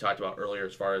things that we talked about earlier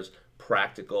as far as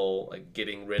practical, like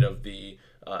getting rid of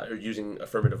or using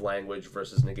affirmative language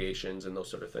versus negations and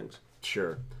those sort of things?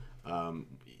 Sure.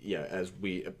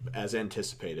 As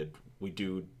anticipated, we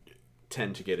do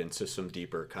tend to get into some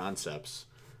deeper concepts.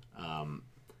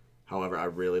 However, I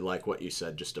really like what you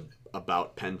said just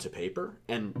about pen to paper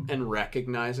and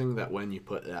recognizing that when you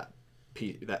put that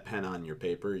pen on your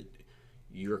paper,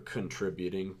 you're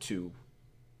contributing to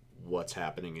what's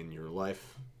happening in your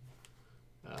life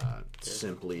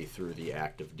simply through the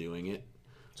act of doing it.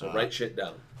 So write shit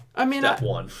down. I mean, Step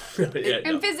one.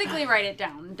 Physically write it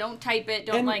down. Don't type it.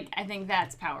 I think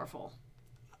that's powerful.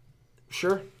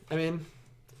 Sure. I mean,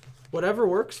 whatever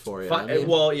works for you. Whatever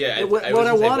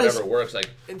works.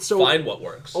 Find what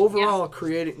works. Overall,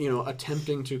 creating,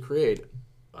 attempting to create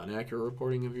an accurate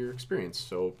reporting of your experience.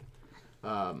 So,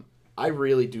 I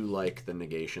really do like the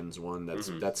negations one.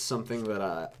 That's something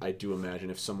that I do imagine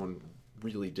if someone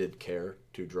really did care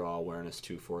to draw awareness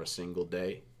to for a single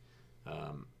day,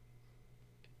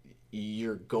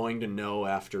 you're going to know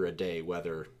after a day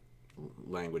whether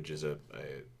language is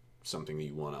something that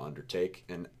you want to undertake,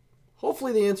 and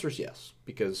hopefully the answer is yes,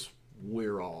 because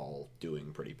we're all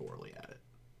doing pretty poorly at it.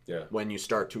 Yeah. When you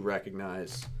start to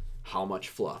recognize how much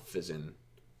fluff is in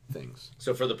things.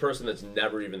 So for the person that's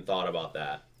never even thought about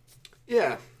that,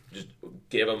 just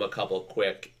give them a couple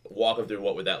quick, walk them through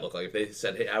what would that look like. If they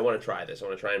said, hey, I want to try this, I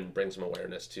want to try and bring some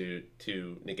awareness to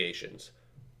negations,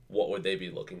 what would they be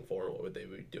looking for? What would they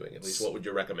be doing? At least what would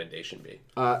your recommendation be?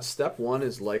 Step one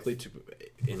is likely to,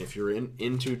 and if you're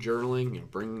into journaling,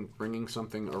 bringing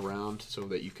something around so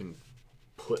that you can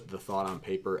put the thought on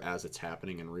paper as it's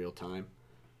happening in real time.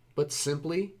 But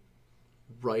simply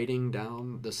writing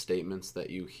down the statements that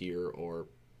you hear or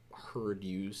heard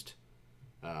used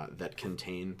that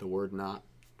contain the word not,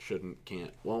 shouldn't,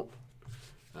 can't, won't,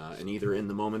 and either in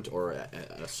the moment or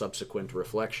a subsequent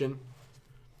reflection.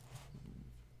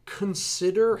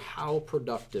 Consider how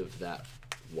productive that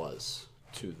was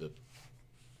to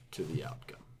the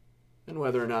outcome, and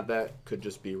whether or not that could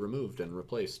just be removed and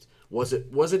replaced. Was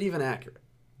it even accurate?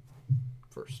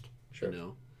 First, sure.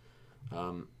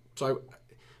 So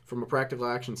from a practical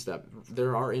action step,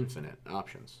 there are infinite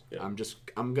options. Yeah.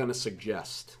 I'm gonna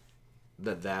suggest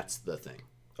that that's the thing.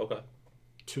 Okay.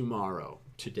 Tomorrow,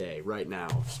 today, right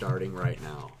now, starting right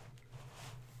now,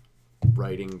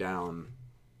 writing down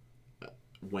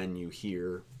when you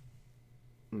hear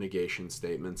negation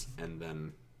statements and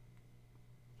then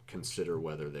consider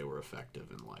whether they were effective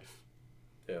in life.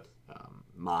 Yeah.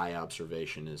 My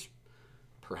observation is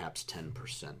perhaps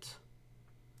 10%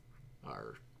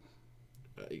 are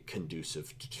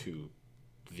conducive to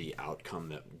the outcome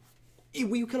that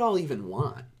we could all even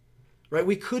want, right?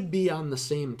 We could be on the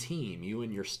same team, you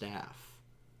and your staff.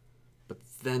 But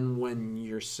then when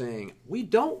you're saying, we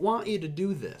don't want you to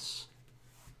do this,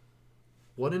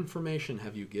 what information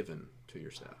have you given to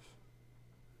your staff?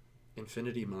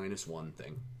 Infinity minus one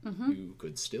thing. Mm-hmm. You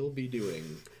could still be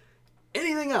doing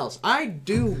anything else. I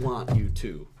do want you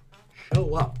to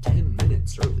show up 10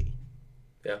 minutes early.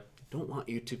 Yeah. Don't want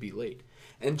you to be late.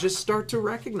 And just start to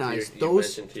recognize you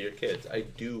those. mentioned to your kids, I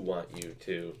do want you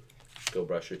to go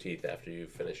brush your teeth after you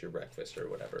finish your breakfast or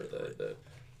whatever.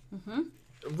 Mm-hmm.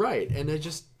 Right. And it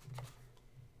just,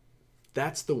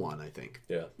 that's the one, I think.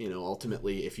 Yeah. You know,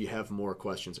 ultimately, if you have more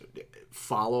questions,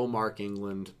 follow Mark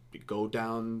England, go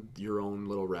down your own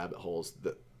little rabbit holes.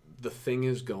 The thing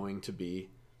is going to be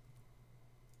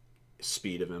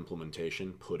speed of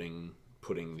implementation, putting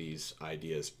these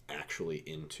ideas actually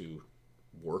into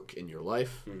work in your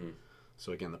life. Mm-hmm.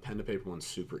 So again, the pen to paper one's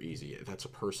super easy. That's a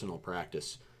personal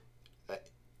practice.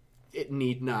 It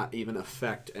need not even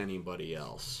affect anybody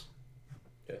else.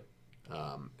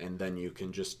 Yeah. And then you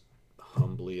can just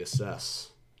humbly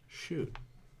assess, shoot,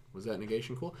 was that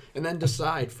negation cool? And then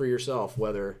decide for yourself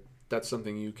whether that's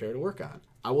something you care to work on.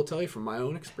 I will tell you from my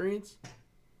own experience,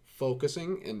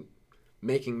 focusing and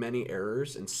making many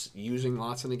errors and using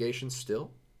lots of negations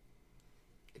still,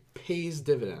 it pays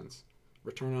dividends.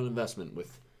 Return on investment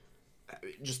with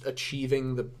just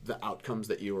achieving the outcomes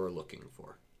that you are looking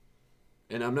for.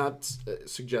 And I'm not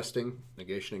suggesting,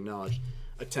 negation acknowledged,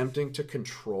 attempting to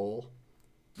control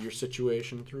your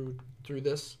situation through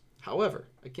this. However,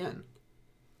 again,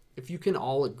 if you can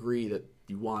all agree that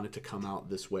you want it to come out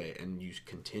this way and you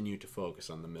continue to focus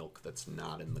on the milk that's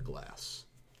not in the glass,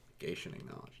 negation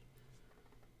acknowledged,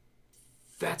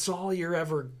 that's all you're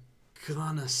ever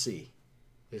gonna see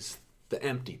is the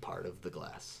empty part of the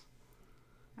glass.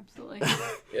 Absolutely.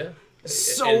 Yeah.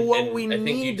 So I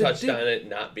think you touched on it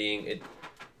not being it.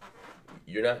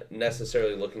 You're not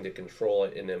necessarily looking to control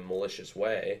it in a malicious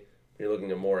way. You're looking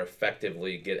to more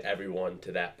effectively get everyone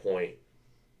to that point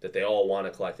that they all want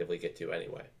to collectively get to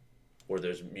anyway, where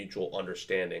there's mutual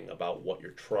understanding about what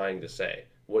you're trying to say,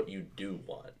 what you do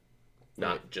want,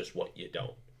 not just what you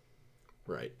don't.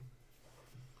 Right.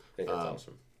 I think that's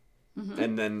awesome. Mm-hmm.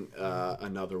 And then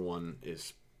another one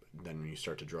is then when you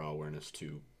start to draw awareness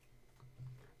to,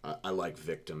 I like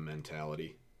victim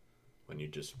mentality. When you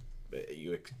just,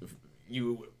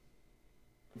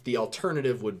 the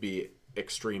alternative would be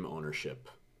extreme ownership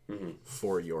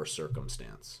for your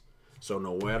circumstance. So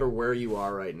no matter where you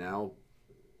are right now,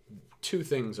 two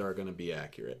things are going to be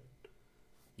accurate.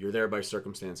 You're there by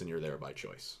circumstance and you're there by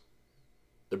choice.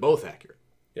 They're both accurate.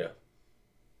 Yeah.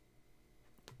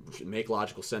 Make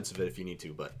logical sense of it if you need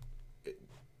to, but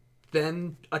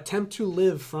then attempt to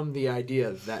live from the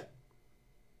idea that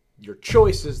your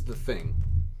choice is the thing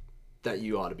that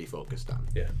you ought to be focused on.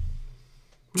 Yeah.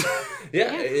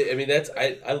 Yeah. I mean,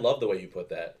 I love the way you put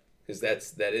that, because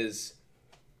that is,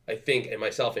 I think, and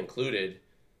myself included,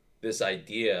 this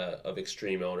idea of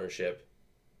extreme ownership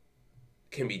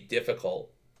can be difficult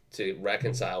to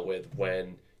reconcile with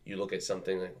when you look at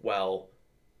something like, well,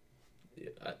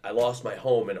 I lost my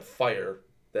home in a fire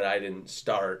that I didn't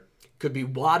start. Could be a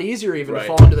lot easier even right. to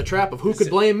fall into the trap of who could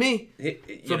blame me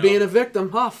for know, being a victim.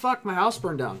 Oh, fuck, my house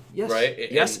burned down. Yes.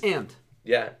 Right? Yes, and.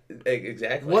 Yeah,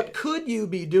 exactly. What could you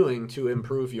be doing to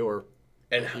improve your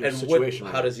situation?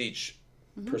 How does each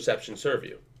perception serve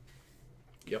you?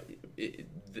 Yep.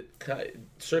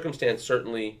 Circumstance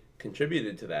certainly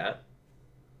contributed to that,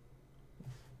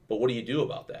 but what do you do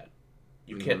about that?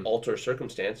 You can't alter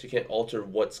circumstance. You can't alter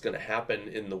what's going to happen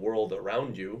in the world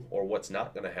around you or what's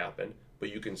not going to happen,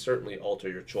 but you can certainly alter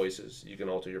your choices. You can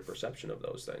alter your perception of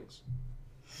those things.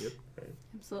 Yep. Right.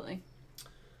 Absolutely.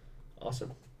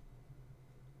 Awesome.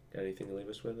 Got anything to leave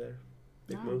us with there,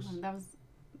 Big No, Moose?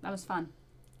 that was fun.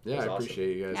 Yeah, That's I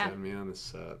appreciate you guys Yeah. having me on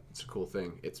this. It's a cool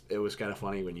thing. It was kind of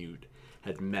funny when you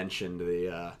had mentioned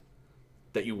the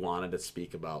that you wanted to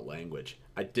speak about language.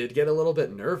 I did get a little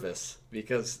bit nervous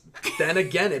because then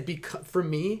again, for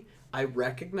me, I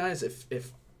recognize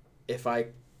if I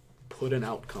put an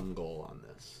outcome goal on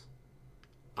this,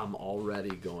 I'm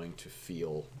already going to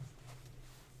feel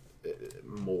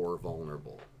more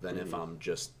vulnerable than if I'm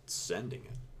just sending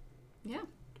it. Yeah.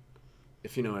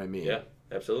 If you know what I mean. Yeah,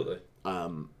 absolutely.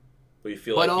 We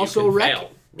feel but like also you can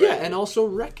fail. Yeah, Right? and also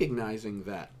recognizing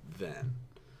that then.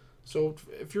 So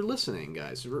if you're listening,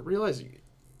 guys, realize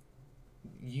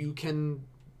you can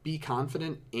be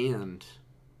confident and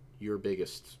your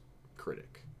biggest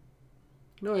critic.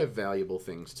 I know I have valuable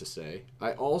things to say.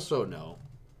 I also know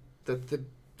that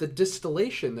the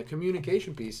distillation, the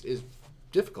communication piece is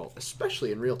difficult,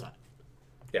 especially in real time.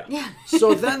 Yeah.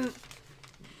 So then,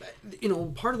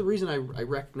 part of the reason I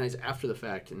recognize after the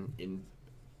fact,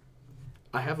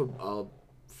 I have a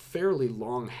fairly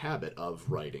long habit of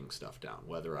writing stuff down,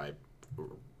 whether I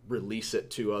release it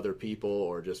to other people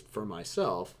or just for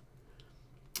myself,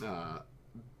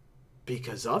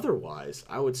 because otherwise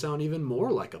I would sound even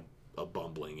more like a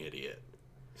bumbling idiot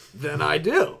than I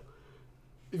do.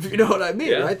 If you know what I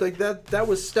mean, right? Like that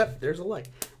was step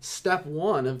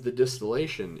one of the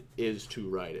distillation is to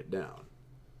write it down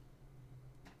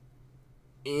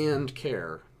and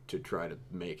care to try to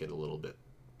make it a little bit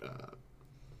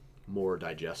more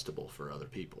digestible for other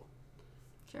people.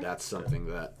 Sure. That's something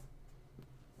that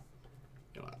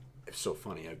it's so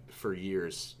funny. For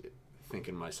years,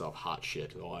 thinking myself hot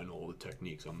shit. Oh, I know all the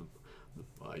techniques.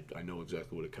 I know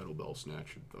exactly what a kettlebell snatch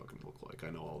should fucking look like. I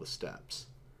know all the steps.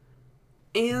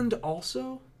 And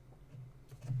also,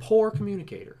 poor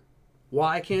communicator.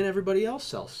 Why can't everybody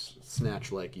else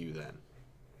snatch like you then?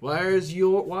 Why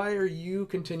are you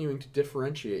continuing to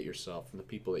differentiate yourself from the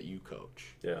people that you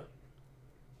coach? Yeah.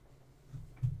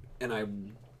 And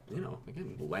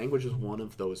again, language is one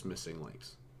of those missing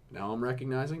links. Now I'm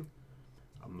recognizing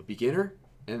I'm a beginner,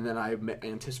 and then I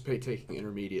anticipate taking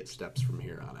intermediate steps from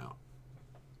here on out.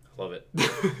 Love it.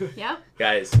 Yeah.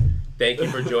 Guys, thank you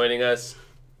for joining us.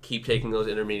 Keep taking those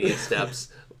intermediate steps.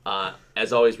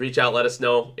 As always, reach out. Let us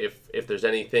know if there's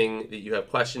anything that you have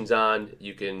questions on.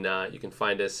 You can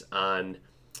find us on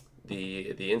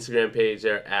the Instagram page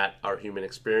there at Our Human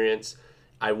Experience.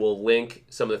 I will link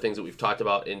some of the things that we've talked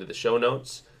about into the show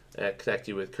notes. Connect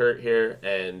you with Kurt here,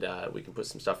 and we can put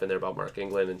some stuff in there about Mark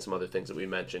England and some other things that we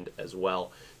mentioned as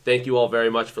well. Thank you all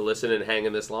very much for listening and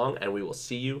hanging this long, and we will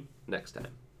see you next time.